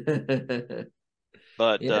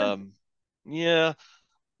 But Yeah, yeah,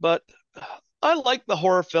 but I like the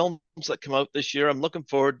horror films that come out this year. I'm looking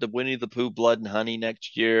forward to Winnie the Pooh Blood and Honey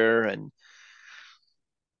next year and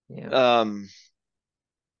yeah. um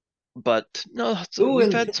but no, Pooh we've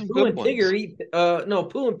and had some Pooh good and Tigger ones. eat. No,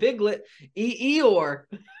 Pooh and Piglet eat Eeyore.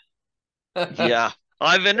 Yeah,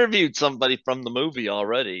 I've interviewed somebody from the movie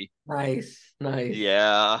already. Nice, nice.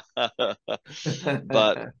 Yeah.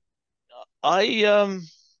 But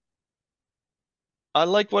I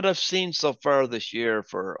like what I've seen so far this year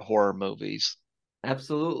for horror movies.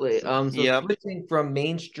 Absolutely. So Yep. switching from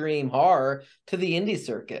mainstream horror to the indie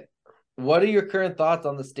circuit, what are your current thoughts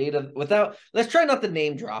on the state of without let's try not to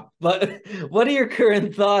name drop, but what are your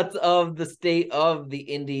current thoughts of the state of the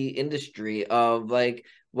indie industry of like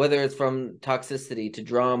whether it's from Toxicity to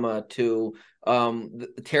Drama to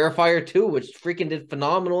Terrifier 2, which freaking did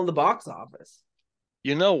phenomenal in the box office.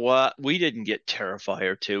 You know what? We didn't get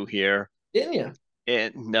Terrifier 2 here. Didn't you?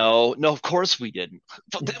 And no, no, of course we didn't.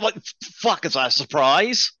 What fuck is that a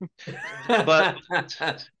surprise? But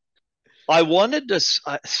I wanted to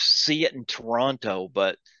see it in Toronto,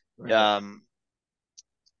 but Right. um,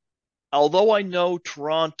 although I know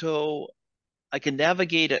Toronto, I can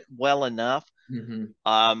navigate it well enough. Hmm.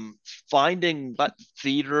 Um, Finding what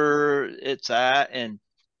theater it's at and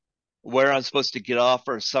where I'm supposed to get off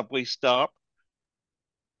for a subway stop,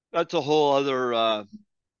 that's a whole other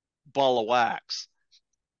ball of wax.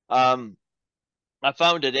 Um, I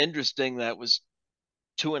found it interesting that it was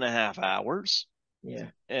 2.5 hours, Yeah.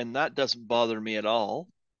 and that doesn't bother me at all.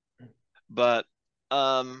 But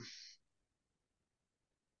um,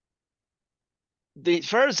 as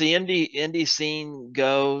far as the indie scene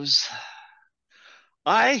goes,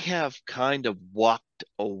 I have kind of walked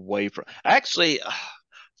away from actually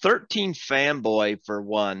 13 Fanboy for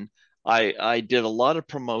one. I did a lot of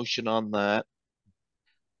promotion on that,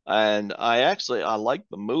 and I like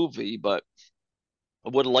the movie, but I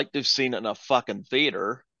would have liked to have seen it in a fucking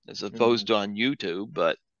theater as opposed Hmm. to on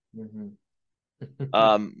YouTube.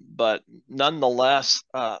 Hmm. But nonetheless,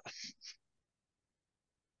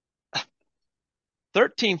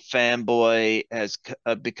 13 Fanboy has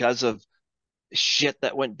because of shit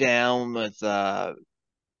that went down with the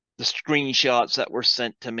screenshots that were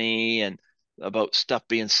sent to me and about stuff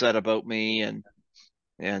being said about me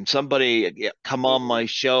and somebody come on my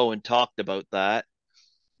show and talked about that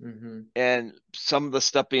Hmm. and some of the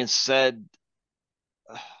stuff being said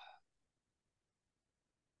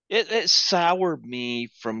it soured me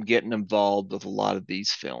from getting involved with a lot of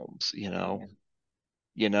these films, Yeah.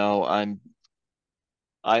 you know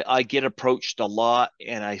I get approached a lot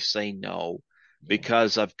and I say no Yeah.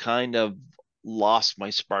 because I've kind of lost my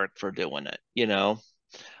spark for doing it,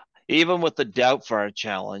 even with the Doubtfire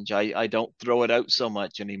challenge, I don't throw it out so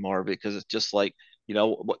much anymore because it's just like,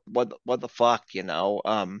 what the fuck,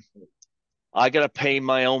 I gotta pay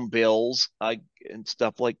my own bills, and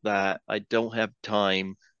stuff like that. I don't have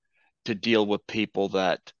time to deal with people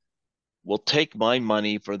that will take my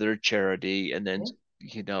money for their charity and then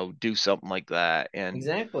Yeah. do something like that. And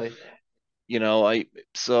Exactly. I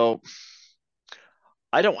so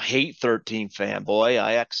I don't hate 13 Fanboy.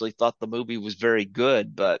 I actually thought the movie was very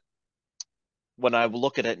good, but when I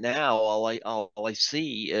look at it now, all I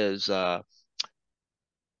see is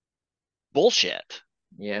bullshit.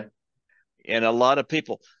 Yeah. And a lot of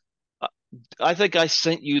people, uh, I think I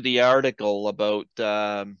sent you the article about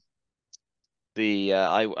the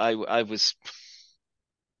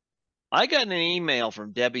I got an email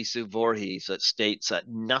from Debbie Sue Voorhees that states that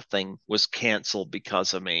nothing was canceled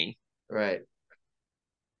because of me. Right.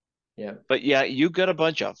 Yeah. But yeah, you got a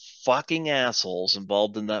bunch of fucking assholes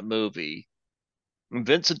involved in that movie.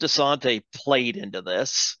 Vincent DeSante played into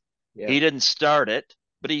this. Yeah. He didn't start it,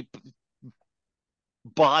 but he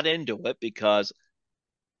bought into it because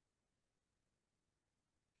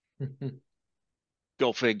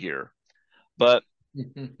go figure. But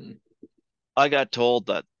I got told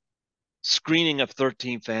that screening of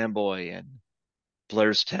 13 Fanboy in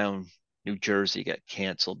Blairstown, New Jersey got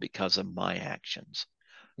canceled because of my actions.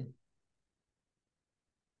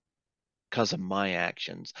 Because of my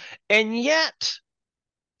actions. And yet,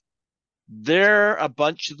 there a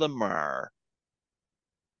bunch of them are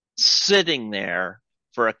sitting there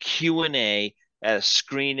for a Q&A at a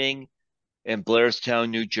screening in Blairstown,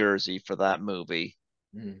 New Jersey for that movie.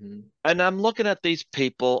 Hmm. And I'm looking at these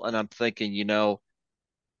people and I'm thinking,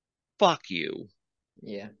 fuck you.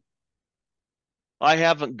 Yeah. I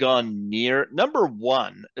haven't gone near number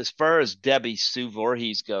one as far as Debbie Sue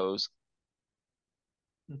Voorhees goes.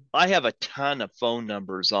 I have a ton of phone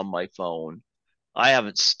numbers on my phone. I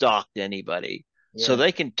haven't stalked anybody. So Yeah.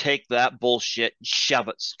 they can take that bullshit and shove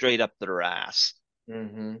it straight up their ass.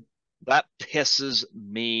 Hmm. That pisses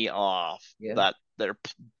me off Yeah. that they're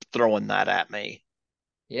throwing that at me.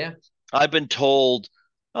 Yeah. I've been told,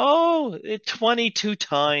 oh, 22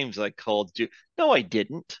 times I called you. No, I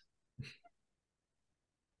didn't.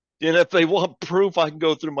 And if they want proof, I can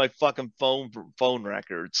go through my fucking phone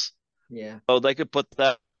records. Yeah. Oh, they could put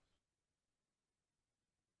that.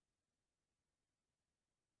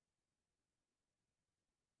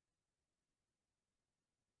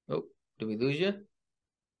 Oh, did we lose you?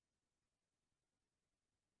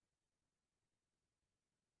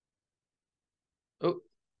 Oh,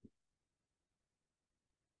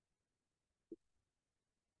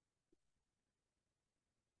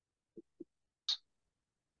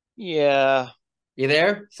 Yeah. you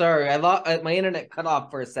there? Sorry, I lost my internet cut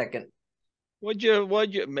off for a second.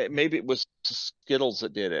 Maybe it was Skittles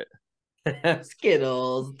that did it.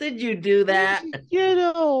 Skittles, did you do that?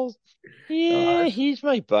 Skittles. Yeah, Gosh. he's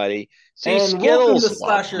my buddy. See, And welcome to Skittles loves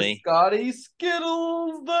Slasher me. Scotty,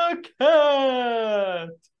 Skittles the cat.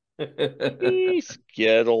 He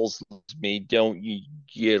Skittles loves me, don't you,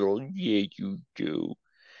 Skittles? Yeah, you do.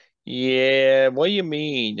 Yeah, what do you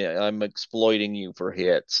mean I'm exploiting you for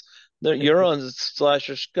hits? No, you're on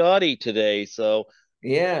Slasher Scotty today, so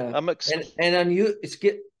Yeah. I'm ex And on you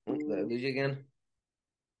skip did I lose you again?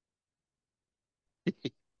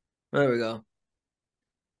 There we go.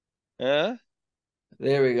 huh?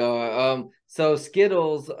 There we go. So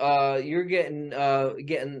Skittles, you're getting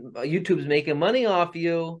YouTube's making money off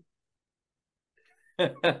you.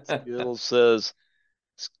 Skittles says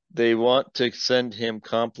they want to send him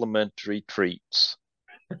complimentary treats.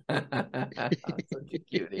 Such a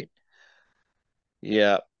cutie.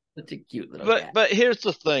 Yeah, Such a cute little but cat. here's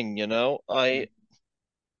the thing, I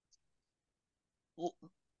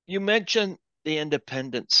you mentioned the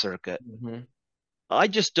independent circuit. Mhm. I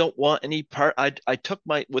just don't want any part. I took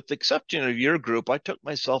my, with the exception of your group, I took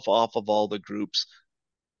myself off of all the groups.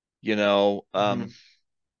 You know, Mhm.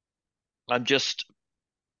 I'm just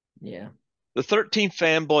Yeah. the 13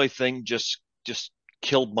 fanboy thing just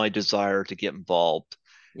killed my desire to get involved.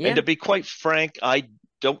 And to Yeah. be quite frank, I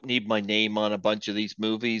don't need my name on a bunch of these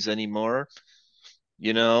movies anymore.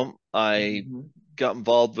 I Mhm. got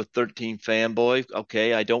involved with 13 fanboy.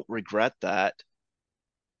 Okay, I don't regret that.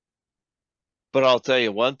 But I'll tell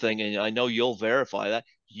you one thing, and I know you'll verify that.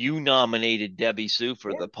 You nominated Debbie Sue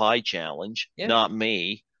for Yeah. the pie challenge, Yeah. not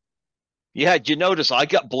me. Yeah, did you notice I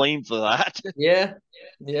got blamed for that? Yeah.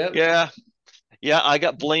 Yep. Yeah, yeah, I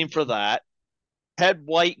got blamed for that. Ted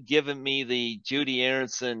White giving me the Judy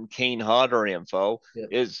Aronson, Kane Hodder info Yep.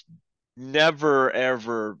 is never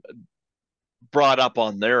ever brought up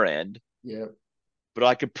on their end, Yep. but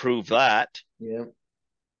I could prove that. Yep.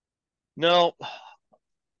 No,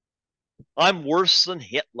 I'm worse than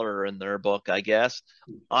Hitler in their book, I guess.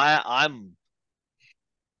 I'm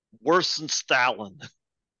worse than Stalin.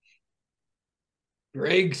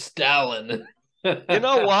 Greg Stalin. You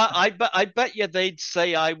know what? I bet you they'd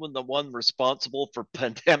say I was the one responsible for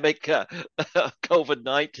pandemic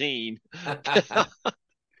COVID-19.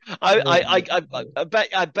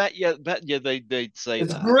 I bet you they'd say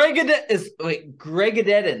It's that.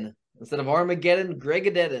 Gregadeddin instead of Armageddon.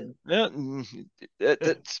 Gregadeddin. Yeah,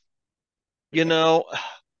 it's you know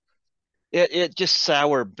it just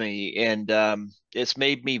soured me, and it's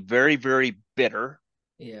made me very very bitter.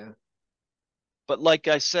 Yeah. But like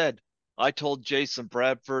I said, I told Jason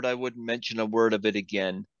Bradford I wouldn't mention a word of it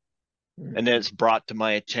again, and then Mhm. it's brought to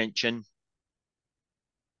my attention.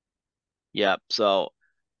 Yeah, so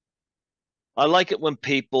I like it when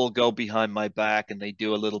people go behind my back and they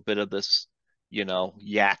do a little bit of this,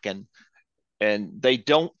 yakking, and they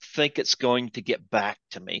don't think it's going to get back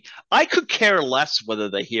to me. I could care less whether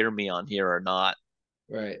they hear me on here or not.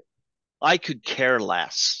 Right. I could care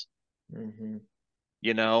less, Hmm.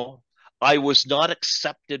 you know. I was not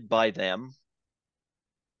accepted by them.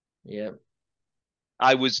 Yep.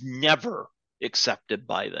 I was never accepted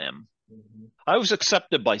by them. Hmm. I was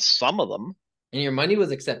accepted by some of them. And your money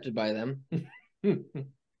was accepted by them.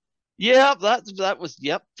 Yeah, that was,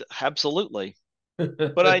 yep, absolutely.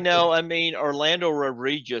 But I know, I mean, Orlando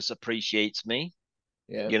Rodriguez appreciates me,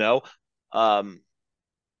 Yeah. you know. Um,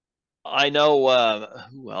 I know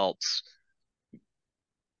who else,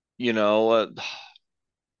 you know,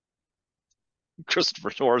 Christopher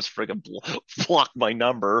Torres friggin' blocked my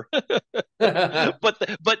number. Right.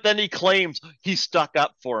 But then he claims he stuck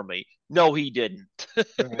up for me. No, he didn't.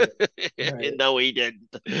 Right. No, he didn't.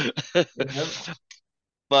 Yep.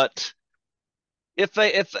 But if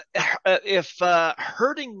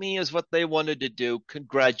hurting me is what they wanted to do,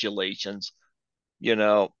 congratulations. They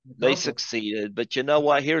Accomplished. succeeded. But you know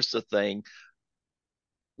what? Here's the thing.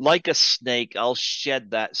 Like a snake, I'll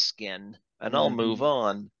shed that skin and I'll move Hmm.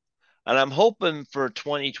 on. And I'm hoping for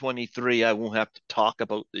 2023 I won't have to talk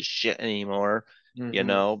about this shit anymore, Hmm.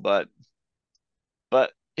 but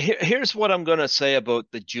here's what I'm going to say about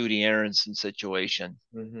the Judy Aronson situation.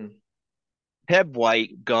 Hmm. Ted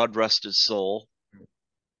White, God rest his soul,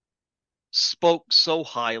 spoke so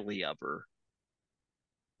highly of her.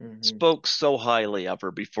 Hmm. Spoke so highly of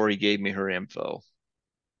her before he gave me her info.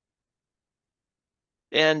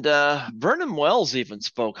 And Vernon Wells even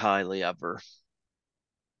spoke highly of her.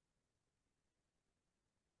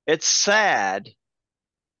 It's sad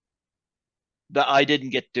that I didn't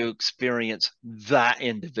get to experience that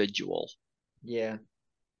individual, Yeah,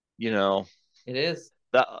 you know, it is.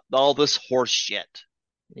 that all this horse shit.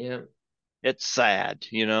 Yeah. It's sad.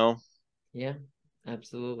 Yeah.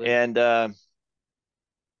 Absolutely. And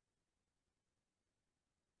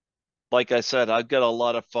like I said, I've got a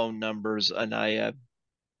lot of phone numbers, and I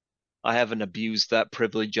haven't abused that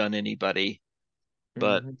privilege on anybody,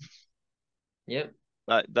 but Hmm. Yep.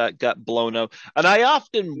 that got blown out. And I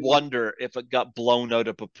often wonder if it got blown out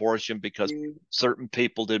of proportion because certain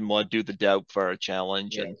people didn't want to do the Doubtfire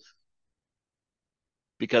challenge, and Yes.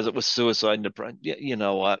 because it was suicide and depression. You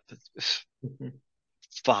know what?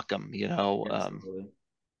 Fuck them. Absolutely.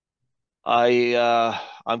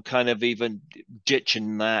 I'm kind of even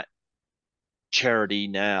ditching that charity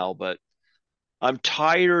now, but I'm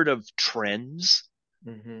tired of trends.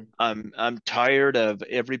 Hmm. I'm tired of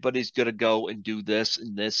everybody's gonna go and do this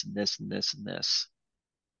and this and this and this and this.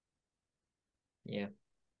 Yeah.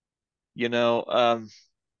 You know,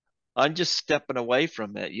 I'm just stepping away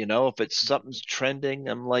from it. If it's something's trending,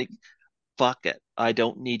 I'm like, fuck it. I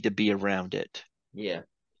don't need to be around it. Yeah.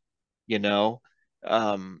 You know,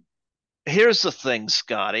 um, here's the thing,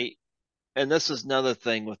 Scotty, and this is another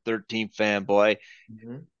thing with 13 Fanboy.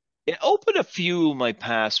 Hmm. It opened a few of my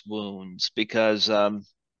past wounds because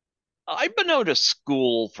I've been out of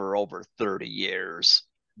school for over 30 years,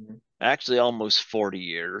 actually almost 40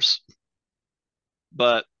 years,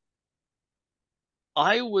 but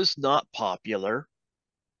I was not popular.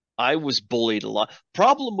 I was bullied a lot.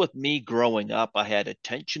 Problem with me growing up, I had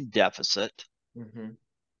attention deficit, Hmm.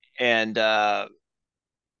 and I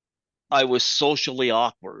was socially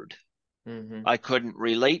awkward. Hmm. I couldn't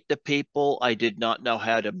relate to people. I did not know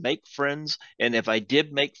how to make friends. And if I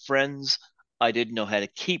did make friends, I didn't know how to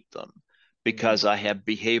keep them Hmm. because I have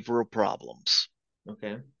behavioral problems.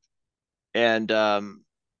 Okay. And I'm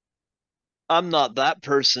not that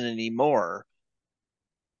person anymore,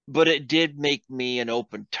 but it did make me an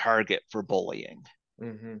open target for bullying.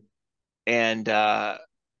 Hmm. And a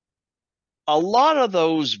lot of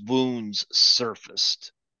those wounds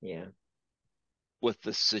surfaced Yeah. with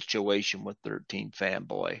the situation with 13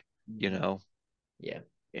 Fanboy, you Hmm. know. Yeah.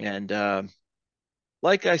 And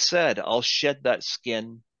like I said, I'll shed that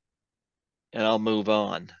skin and I'll move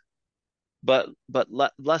on. But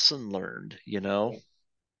lesson learned, Yeah. Of course.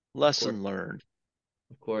 lesson learned.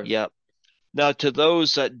 Of course. Yep. Now to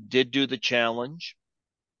those that did do the challenge,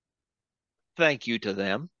 thank you to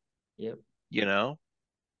them. Yep. You know,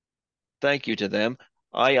 thank you to them.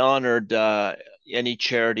 I honored any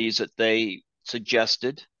charities that they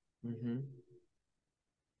suggested. Hmm.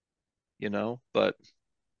 But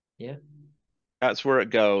Yeah. that's where it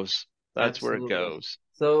goes. That's where it Absolutely. goes.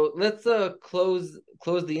 So let's close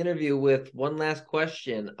the interview with one last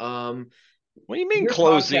question. What do you mean Your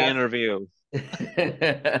close the podcast. interview?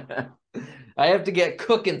 I have to get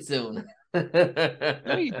cooking soon.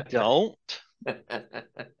 No, you don't.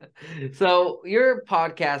 So your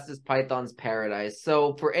podcast is Python's Paradise.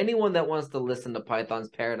 So for anyone that wants to listen to Python's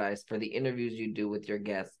Paradise for the interviews you do with your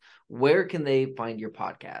guests, where can they find your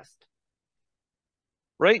podcast?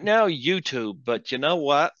 Right now, YouTube, but you know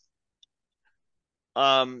what?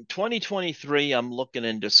 2023, I'm looking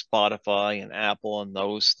into Spotify and Apple and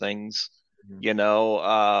those things. Mhm. You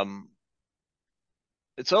know,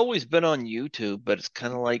 it's always been on YouTube, but it's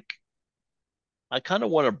kind of like I kind of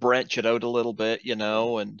want to branch it out a little bit,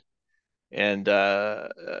 and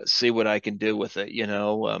see what I can do with it.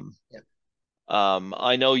 Yeah.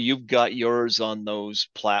 I know you've got yours on those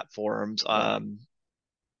platforms. Yeah.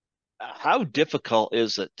 How difficult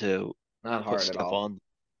is it to Not put hard at stuff all. on?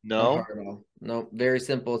 Not No, hard at all. No, very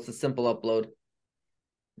simple. It's a simple upload.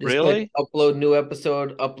 Just click really? upload new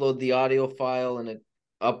episode, upload the audio file, and it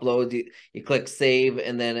uploads. You click save,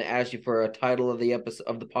 and then it asks you for a title of the episode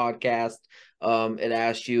of the podcast. It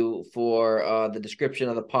asks you for the description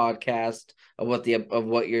of the podcast of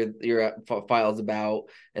what your file is about,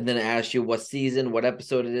 and then it asks you what season, what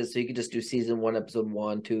episode it is. So you can just do season one, episode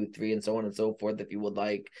 1, 2, 3, and so on and so forth if you would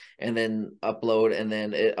like, and then upload, and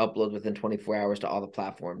then it uploads within 24 hours to all the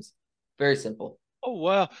platforms. Very simple. Oh,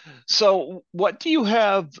 wow. So what do you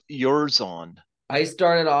have yours on? I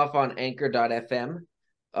started off on anchor.fm.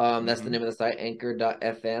 That's the Hmm. name of the site,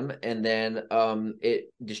 anchor.fm. And then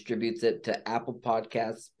it distributes it to Apple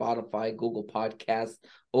Podcasts, Spotify, Google Podcasts,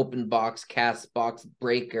 OpenBox, Castbox,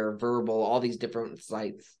 Breaker, Verbal, all these different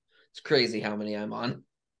sites. It's crazy how many I'm on.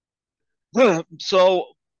 So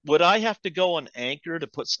would I have to go on Anchor to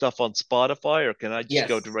put stuff on Spotify, or can I just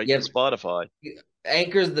go Yes. right to Yep. Spotify?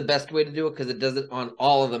 Anchor is the best way to do it because it does it on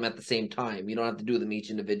all of them at the same time. You don't have to do them each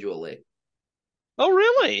individually. Oh,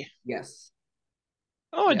 really? Yes.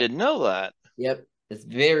 Oh, I Yeah. didn't know that. Yep. It's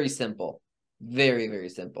very simple. Very, very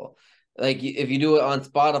simple. Like if you do it on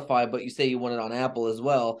Spotify, but you say you want it on Apple as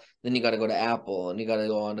well, then you got to go to Apple and you got to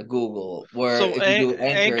go on to Google. Where So if you do Anchor,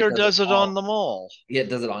 it Anchor does it does it on all. them all. Yeah, it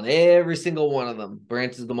does it on every single one of them,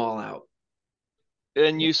 branches them all out.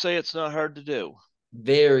 And you say it's not hard to do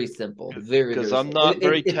Very simple, very, because very I'm simple. not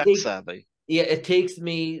very It tech takes, savvy. yeah, it takes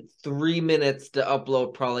me 3 minutes to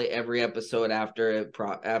upload probably every episode after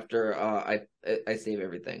I save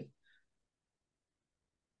everything.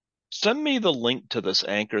 Send me the link to this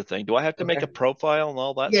Anchor thing. Do I have to make a Okay. profile and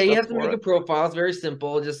all that Yeah, you stuff have to for make a it? profile. It's very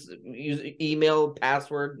simple. Just use email,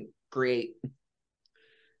 password, create.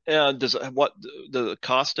 And does it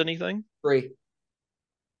cost anything? Free.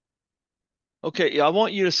 Okay, yeah, I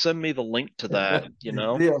want you to send me the link to that,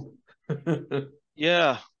 Deal.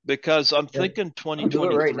 Yeah, because I'm Yeah. thinking I'll do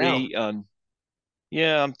it right now. 2023 on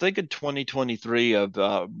yeah, I'm thinking 2023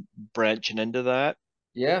 of branching into that.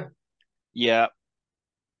 Yeah. Yeah,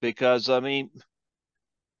 because I mean,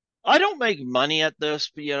 I don't make money at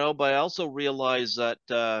this, but I also realize that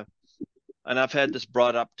and I've had this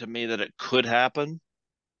brought up to me that it could happen,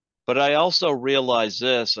 but I also realize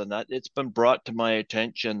this and that it's been brought to my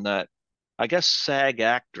attention that I guess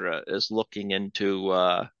SAG-AFTRA is looking into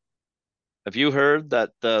have you heard that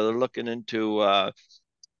they're looking into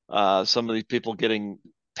some of these people getting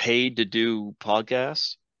paid to do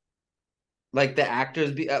podcasts? Like the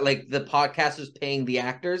actors be like the podcasters paying the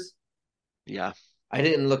actors. Yeah. I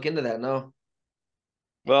didn't look into that. No.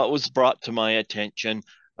 Well, it was brought to my attention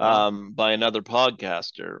Wow. by another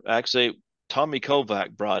podcaster. Actually, Tommy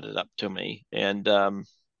Kovac brought it up to me,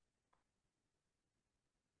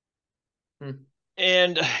 Hmm.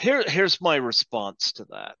 and here's my response to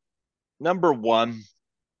that. Number one,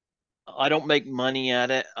 I don't make money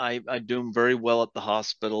at it. I do very well at the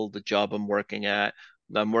hospital, the job I'm working at.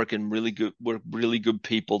 I'm working really good with really good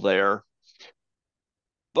people there.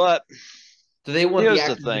 But So they want the here's the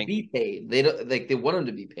actors to thing. be paid. They don't like they want them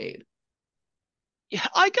to be paid. Yeah,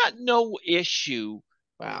 I got no issue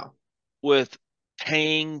Wow. with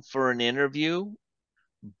paying for an interview,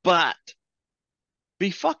 but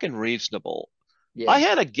be fucking reasonable. I Yeah.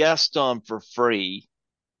 had a guest on for free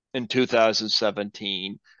in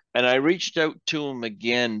 2017, and I reached out to him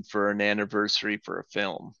again for an anniversary for a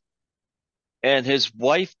film. And his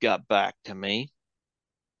wife got back to me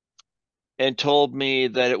and told me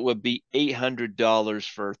that it would be $800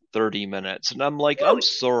 for 30 minutes. And I'm like, I'm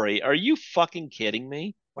sorry. Are you fucking kidding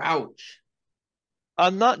me? Ouch.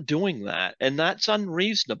 I'm not doing that. And that's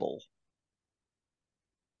unreasonable.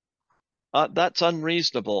 That's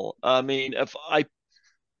unreasonable. I mean,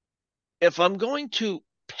 if I'm going to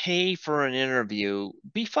pay for an interview,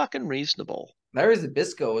 be fucking reasonable. Larry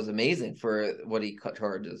Zabisco was amazing for what he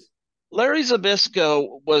charges. Larry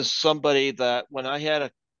Zabisco was somebody that when I had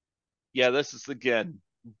a yeah, this is again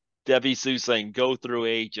Debbie Sue saying go through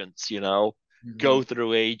agents, Mm-hmm. go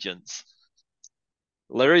through agents.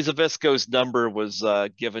 Larry Zabisco's number was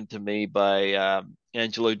given to me by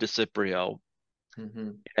Angelo DiCiprio. Mm-hmm.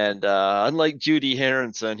 And unlike Judy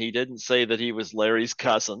Harrison, he didn't say that he was Larry's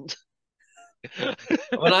cousin.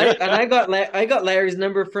 I got Larry's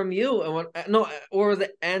number from you, and when no, or was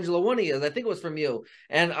it Angela? One of you, I think it was from you.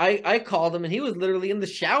 And I called him, and he was literally in the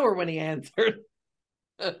shower when he answered.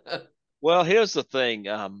 Well, here's the thing.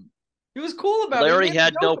 He was cool about it. He Larry made a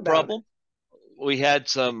had joke no about it. problem. We had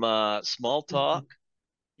some small talk.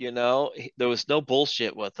 There was no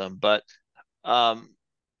bullshit with him. But um,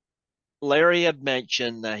 Larry had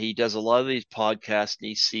mentioned that he does a lot of these podcasts and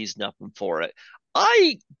he sees nothing for it.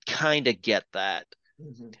 I kind of get that.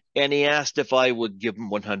 Mm-hmm. And he asked if I would give him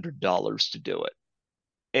 $100 to do it.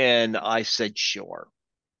 And I said, sure.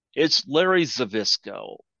 It's Larry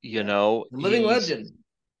Zavisco. Yeah, the living He's legend.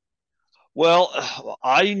 Well,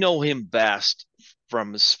 I know him best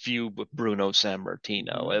from his feud with Bruno Sammartino.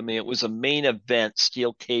 Mm-hmm. I mean, it was a main event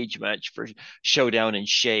steel cage match for Showdown in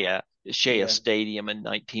Shea Yeah, Stadium in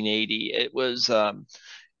 1980. It was,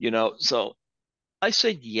 so I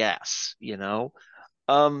said yes.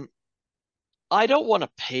 Um, I don't want to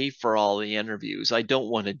pay for all the interviews. I don't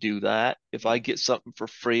want to do that. If I get something for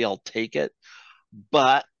free, I'll take it.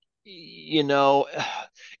 But, you know,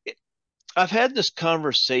 I've had this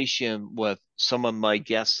conversation with some of my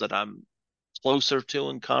guests that I'm closer to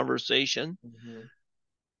in conversation. mm-hmm.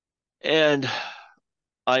 And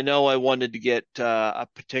I know I wanted to get a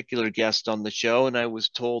particular guest on the show, and I was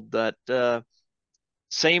told that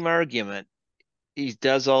same argument. He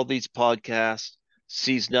does all these podcasts,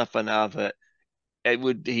 sees nothing of it.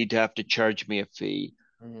 He'd have to charge me a fee.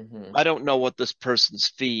 Mm-hmm. I don't know what this person's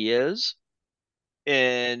fee is,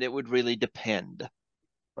 and it would really depend.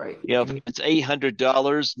 Right. If it's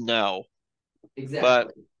 $800, no. But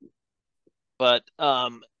Exactly.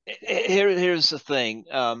 here's the thing.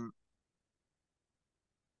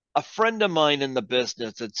 A friend of mine in the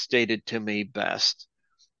business had stated to me best.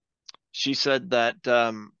 She said that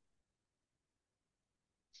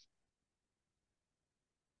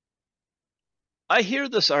I hear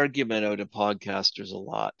this argument out of podcasters a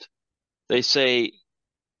lot. They say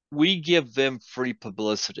we give them free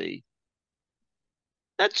publicity.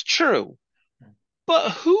 That's true.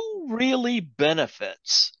 But who really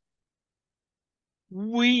benefits?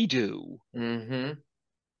 We do. Mm-hmm.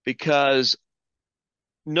 Because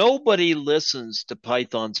nobody listens to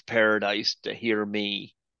Python's Paradise to hear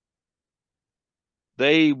me.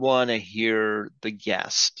 They want to hear the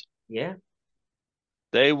guest. Yeah,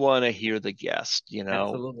 They want to hear the guest, you know.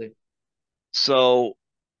 absolutely. So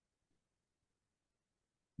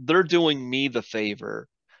they're doing me the favor.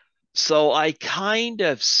 So I kind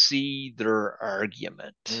of see their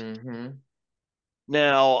argument. Mm-hmm.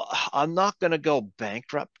 Now, I'm not going to go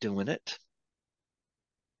bankrupt doing it.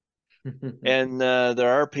 And there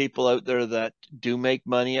are people out there that do make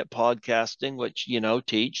money at podcasting, which, you know,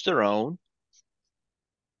 to each their own.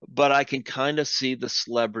 But I can kind of see the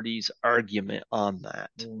celebrities' argument on that.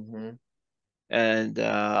 Mm-hmm. And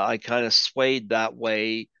I kind of swayed that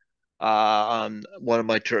way on one of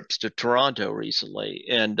my trips to Toronto recently.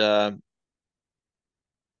 And,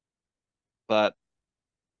 but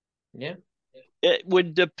Yeah, it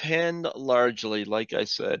would depend largely, like I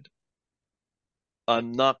said,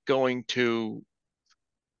 I'm not going to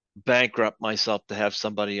bankrupt myself to have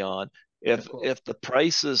somebody on. of course, If the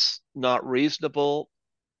price is not reasonable,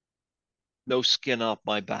 no skin off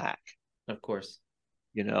my back, of course,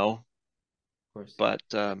 you know. of course. But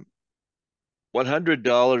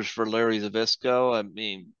 $100 for Larry Zavisco, I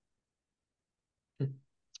mean,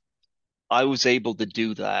 I was able to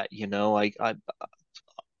do that, you know. I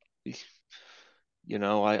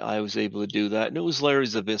was able to do that, and it was Larry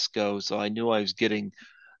Zavisco, so I knew I was getting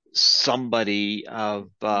somebody of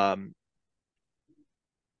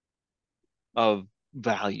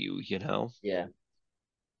value, you know. Yeah,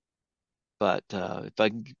 But if I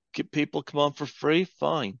can get people come on for free,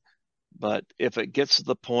 fine. But if it gets to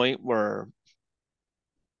the point where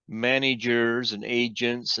managers and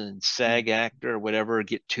agents and SAG mm, actor or whatever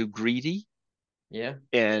get too greedy yeah,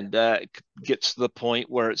 and gets to the point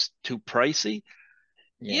where it's too pricey,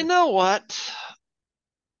 you yeah, know what?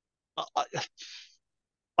 I,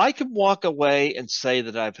 I can walk away and say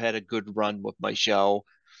that I've had a good run with my show.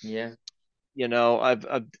 yeah. You know, I've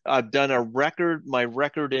done my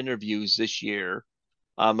record interviews this year.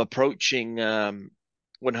 I'm approaching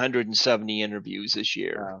 170 interviews this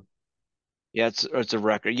year. Wow. Yeah, it's a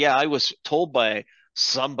record. Yeah, I was told by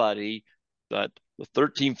somebody that the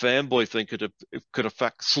 13 fanboy thing could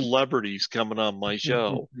affect celebrities coming on my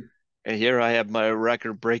show, and here I have my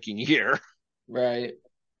record breaking year. Right.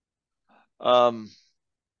 Um,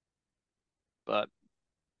 but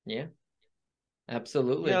Yeah, yeah,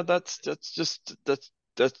 absolutely. that's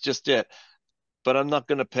just it. But I'm not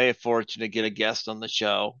going to pay a fortune to get a guest on the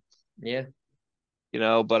show, Yeah, you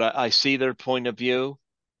know. But I see their point of view.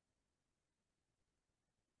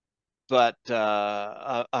 But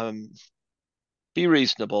be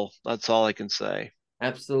reasonable. That's all I can say.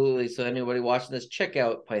 absolutely. So anybody watching this, check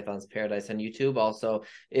out Python's Paradise on YouTube. Also,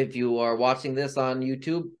 if you are watching this on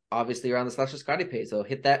YouTube, obviously you're on the Slash Scotty page. So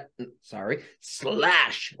hit that,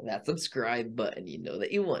 slash that subscribe button. You know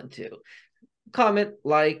that you want to. Comment,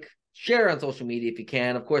 like, share on social media if you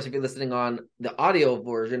can. Of course, if you're listening on the audio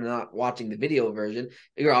version and not watching the video version,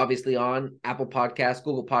 you're obviously on Apple Podcasts,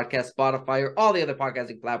 Google Podcasts, Spotify, or all the other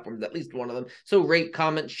podcasting platforms, at least one of them. So rate,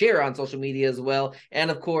 comment, share on social media as well. And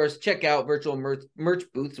of course, check out Virtual Merch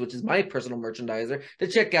Booths, which is my personal merchandiser. To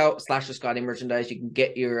check out Slasher Scotty merchandise, you can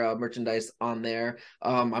get your merchandise on there.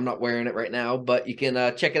 I'm not wearing it right now, but you can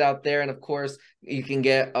check it out there. And of course, you can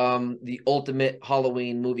get the Ultimate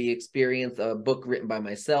Halloween Movie Experience, a book written by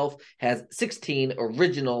myself, has 16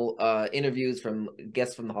 original interviews from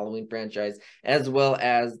guests from the Halloween franchise, as well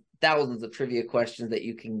as thousands of trivia questions that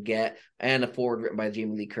you can get, and a foreword written by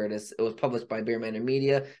Jamie Lee Curtis. It was published by Bear Manor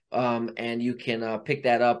Media, and you can pick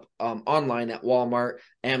that up online at Walmart,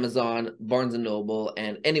 Amazon, Barnes & Noble,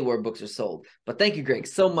 and anywhere books are sold. But thank you, Greg,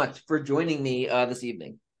 so much for joining me this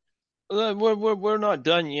evening. We're not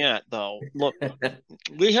done yet, though. Look,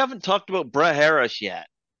 we haven't talked about Brett Harris yet.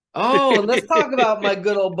 Oh, and let's talk about my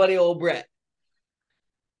good old buddy, old Brett.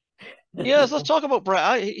 Yes, let's talk about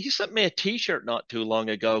Brett. He sent me a T-shirt not too long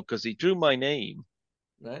ago because he drew my name.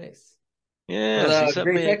 Nice. For Yes, he the sent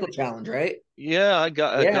Great me. Cycle Challenge, right? Yeah, I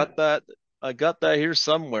Yeah. got that. I got that here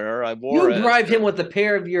somewhere. I wore You it. bribed him with a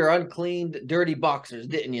pair of your uncleaned, dirty boxers,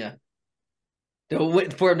 didn't you? To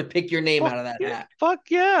wait for him to pick your name out of that hat. Fuck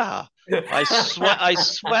yeah! I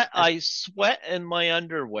sweat in my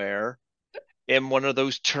underwear in one of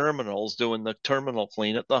those terminals doing the terminal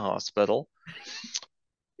clean at the hospital.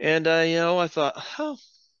 And I thought, oh,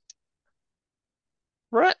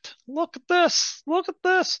 Brett, look at this. Look at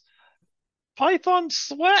this. Python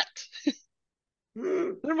sweat.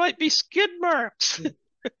 There might be skid marks.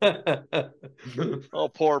 Oh,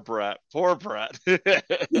 poor Brett. Poor Brett.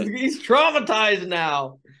 He's traumatized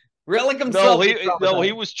now. Relic No, himself is he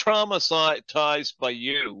traumatized. was traumatized by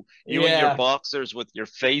you. You and your Yeah. boxers with your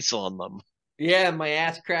face on them. Yeah, my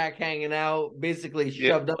ass crack hanging out, basically Yeah.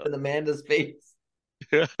 shoved up in Amanda's face.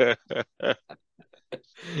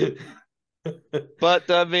 But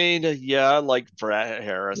I mean, yeah, I like Brett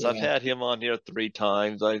Harris. I've Yeah. had him on here 3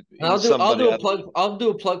 times. And He's somebody I I'll do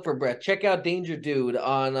a plug for Brett. Check out Danger Dude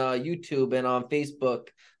on YouTube and on Facebook.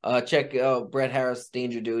 Check out Brett Harris,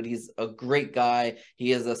 Danger Dude. He's a great guy.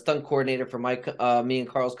 He is a stunt coordinator for me and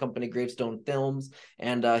Carl's company, Gravestone Films,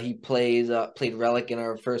 and he played Relic in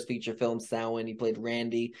our first feature film, Samhain. He played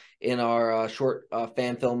Randy in our short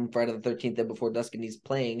fan film, Friday the 13th, and Before Dusk, and he's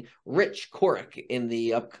playing Rich Korik in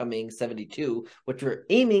the upcoming 72, which we're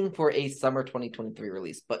aiming for a summer 2023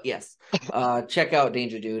 release. But yes, check out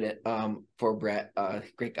Danger Dude for Brett.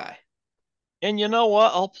 Great guy. And you know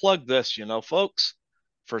what? I'll plug this, folks,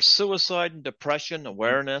 for suicide and depression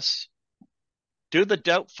awareness, do the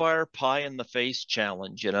Doubtfire Pie in the Face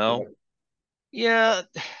challenge. Yep. Yeah,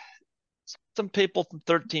 some people from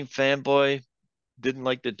 13 Fanboy didn't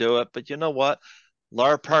like to do it, but you know what?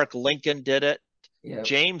 Lar Park Lincoln did it. Yep.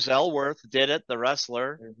 James Ellsworth did it, the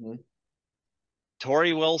wrestler. Mm-hmm.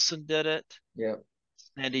 Tori Wilson did it. Yep.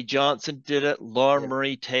 Andy Johnson did it. Laura Yep.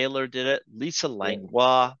 Marie Taylor did it. Lisa Yep.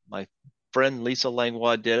 Langlois, my friend Lisa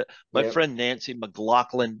Langlois did it. My Yep. friend Nancy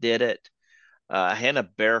McLaughlin did it. Hannah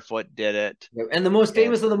Barefoot did it. Yep. And the most And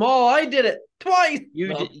famous of them all, I did it twice.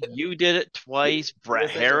 No. you did it twice. Brett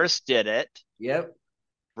Yes, I did. Harris did it. Yep.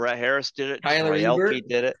 Brett Harris did it. Tyler Troy Ebert. Elke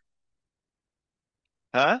did it.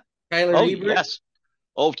 Huh? Tyler Oh Ebert. yes.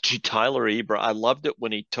 Oh, gee, Tyler Ebert. I loved it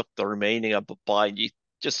when he took the remaining of the pie. And he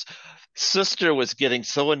just sister was getting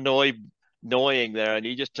so annoying there, and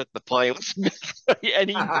he just took the pie and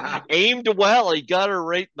he aimed well. He got her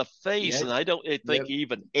right in the face, and Yep. I don't think Yep. he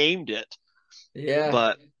even aimed it. Yeah.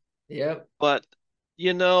 But Yep. but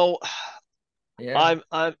you know, Yeah.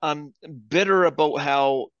 I'm bitter about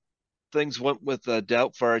how things went with the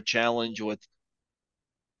Doubtfire Challenge with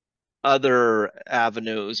other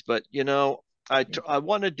avenues, but I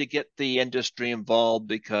wanted to get the industry involved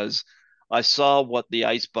because I saw what the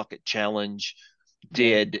Ice Bucket Challenge Yeah.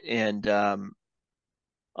 did, and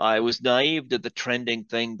I was naive to the trending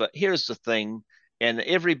thing. But here's the thing, and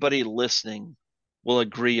everybody listening will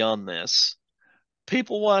agree on this: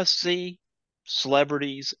 people want to see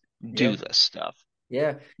celebrities do Yeah. this stuff.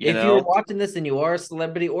 Yeah. You If you're know, watching this and you are a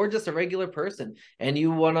celebrity or just a regular person and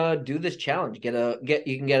you want to do this challenge, you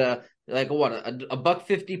can get a like what a buck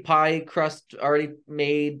 50 pie crust already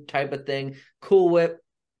made type of thing, Cool Whip,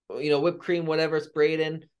 whipped cream, whatever, sprayed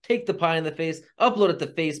in. Take the pie in the face, upload it to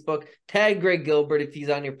Facebook, tag Greg Gilbert if he's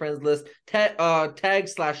on your friends list, tag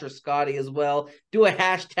Slasher Scotty as well. Do a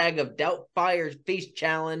hashtag of Doubtfire Face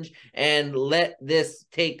Challenge and let this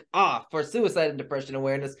take off for suicide and depression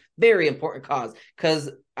awareness. Very important cause because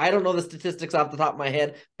I don't know the statistics off the top of my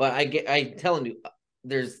head, but I'm telling you,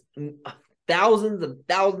 there's thousands and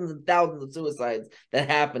thousands and thousands of suicides that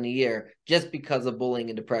happen a year just because of bullying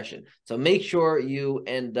and depression. So make sure you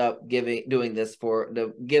end up doing this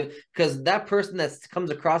because that person that comes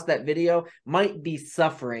across that video might be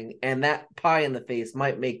suffering, and that pie in the face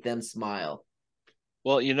might make them smile.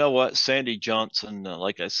 well, you know what? Sandy Johnson,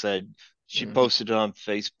 like I said, she Mm-hmm. posted it on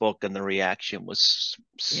Facebook, and the reaction was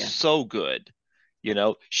Yeah. so good.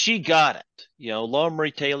 She got it. Laura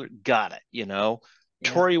Marie Taylor got it. Yeah.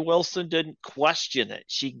 Tori Wilson didn't question it.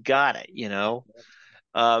 She got it.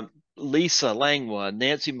 Lisa Langwa,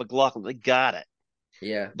 Nancy McLaughlin, they got it.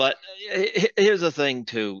 Yeah. But here's the thing,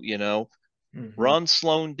 too. Mm-hmm. Ron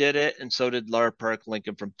Sloan did it, and so did Lar Park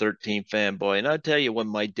Lincoln from 13 Fanboy. And I'll tell you, when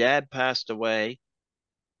my dad passed away,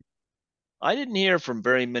 I didn't hear from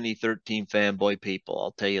very many 13 Fanboy people.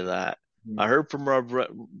 I'll tell you that. I heard from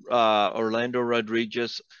Orlando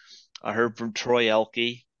Rodriguez. I heard from Troy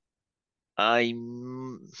Elke.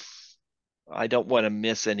 I'm I don't want to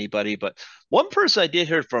miss anybody, but one person I did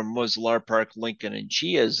hear from was Lar Park Lincoln, and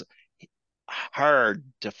she is hard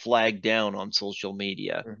to flag down on social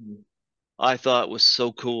media. Mm-hmm. I thought it was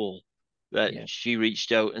so cool that Yeah. she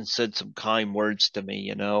reached out and said some kind words to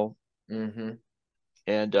me. Mm-hmm.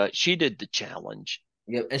 And she did the challenge.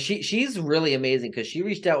 Yep, and she's really amazing because she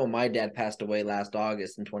reached out when my dad passed away last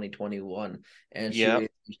August in 2021, and she Yep.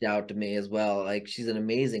 reached out to me as well. Like she's an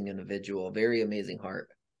amazing individual, very amazing heart.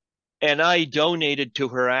 And I donated to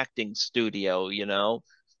her acting studio.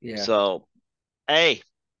 Yeah, So, hey,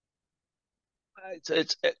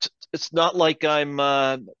 it's not like I'm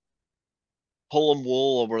pulling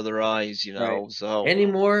wool over their eyes, you Right. know. So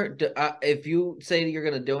Anymore, if you say you're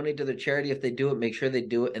going to donate to the charity, if they do it, make sure they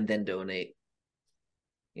do it and then donate.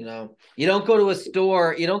 You know, you don't go to a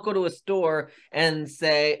store, you don't go to a store and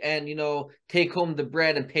say, and take home the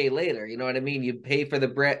bread and pay later. You know what I mean? You pay for the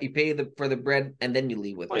bread, for the bread, and then you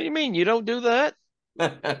leave with what do it. you mean you don't do that? You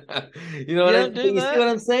know You what I don't mean? But do you see that? what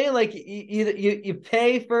I'm saying? Like you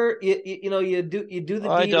pay for you do the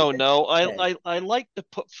I deed. don't know. Okay. I like to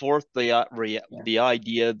put forth Yeah, the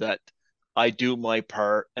idea that I do my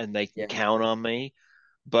part and they can yeah, count on me.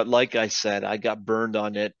 But like I said, I got burned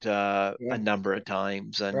on it a yeah. number of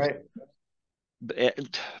times, and Right.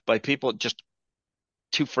 by people just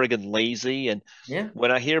too friggin' lazy. And Yeah.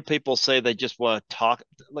 when I hear people say they just want to talk,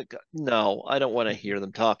 like, no, I don't want to hear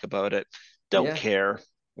them talk about it. Don't Yeah. care.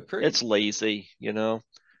 Agreed. It's lazy, you know.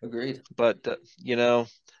 Agreed. But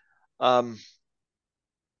um,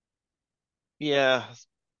 yeah,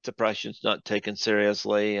 depression's not taken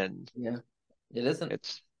seriously, and Yeah. It isn't.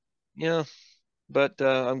 it's yeah. But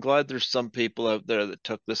I'm glad there's some people out there that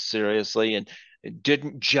took this seriously and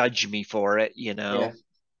didn't judge me for it, you Yeah. know.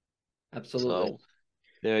 Absolutely. So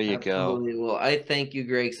there you go. Absolutely. Well, I thank you,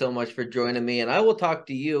 Greg, so much for joining me. And I will talk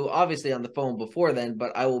to you obviously on the phone before then,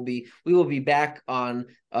 but we will be back on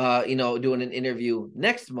doing an interview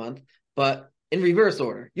next month, but in reverse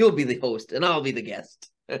order. You'll be the host and I'll be the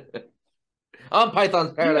guest on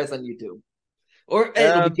Python's Yeah. Paradise on YouTube. Or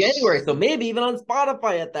it'll be January, Abs so maybe even on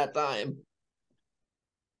Spotify at that time.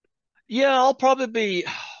 yeah, I'll probably be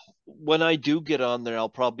when I do get on there, I'll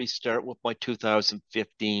probably start with my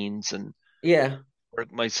 2015s and Yeah.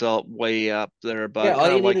 work myself way up there. But Yeah, I all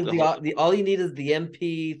kind you of need like is the whole the all you need is the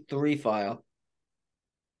MP3 file.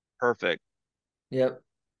 perfect, Yep.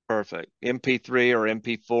 perfect MP3 or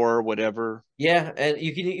MP4, whatever. Yeah, and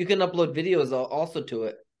you can upload videos also to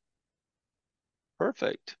it.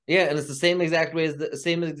 Perfect. Yeah, and it's the same exact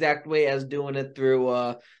way as doing it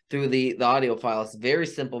through the audio file. It's very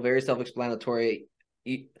simple, very self-explanatory.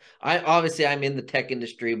 I'm in the tech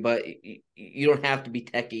industry, but you don't have to be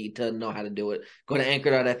techie to know how to do it. Go to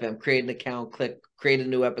anchor.fm, create an account, click create a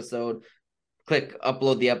new episode, click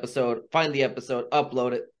upload the episode, find the episode,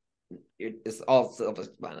 upload it. It's all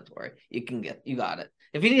self-explanatory. You got it.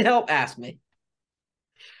 If you need help, ask me.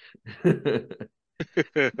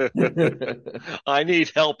 I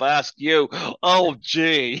need help. Ask you. Oh,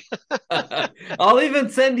 gee. I'll even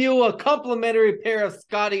send you a complimentary pair of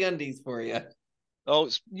Scotty undies for you. Oh,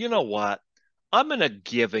 you know what? I'm in a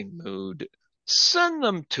giving mood. Send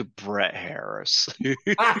them to Brett Harris.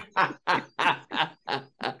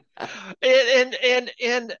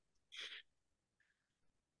 And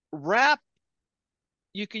wrap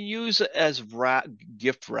you can use it as wrap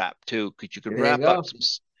gift wrap too, because you could There you wrap up go. some.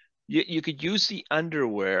 You could use the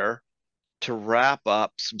underwear to wrap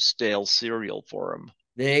up some stale cereal for him.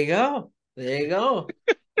 There you go. There you go.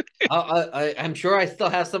 I'm sure I still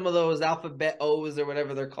have some of those alphabet O's or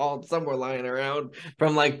whatever they're called somewhere lying around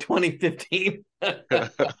from like 2015.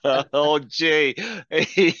 Oh, gee,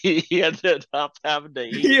 he ended up having to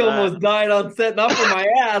eat He that. almost died on setting up for my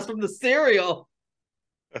ass from the cereal.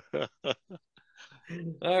 All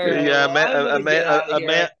right. Yeah, Well, I'm gonna get out of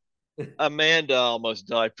here. Amanda almost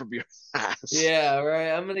died from your ass. Yeah,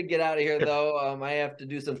 right. I'm gonna get out of here though. I have to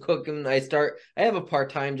do some cooking. I have a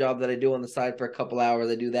part-time job that I do on the side for a couple hours.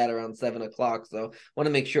 I do that around 7 o'clock. So want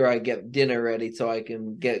to make sure I get dinner ready so I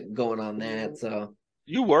can get going on that. So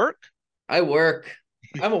You work? I work.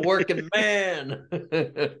 I'm a working man.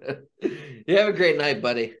 You have a great night,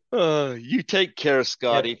 buddy. You take care, Yep.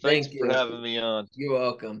 Scotty. Thanks Thank for you. having me on. You're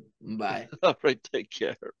welcome. Bye. All right, take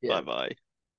care. Bye Yeah. bye.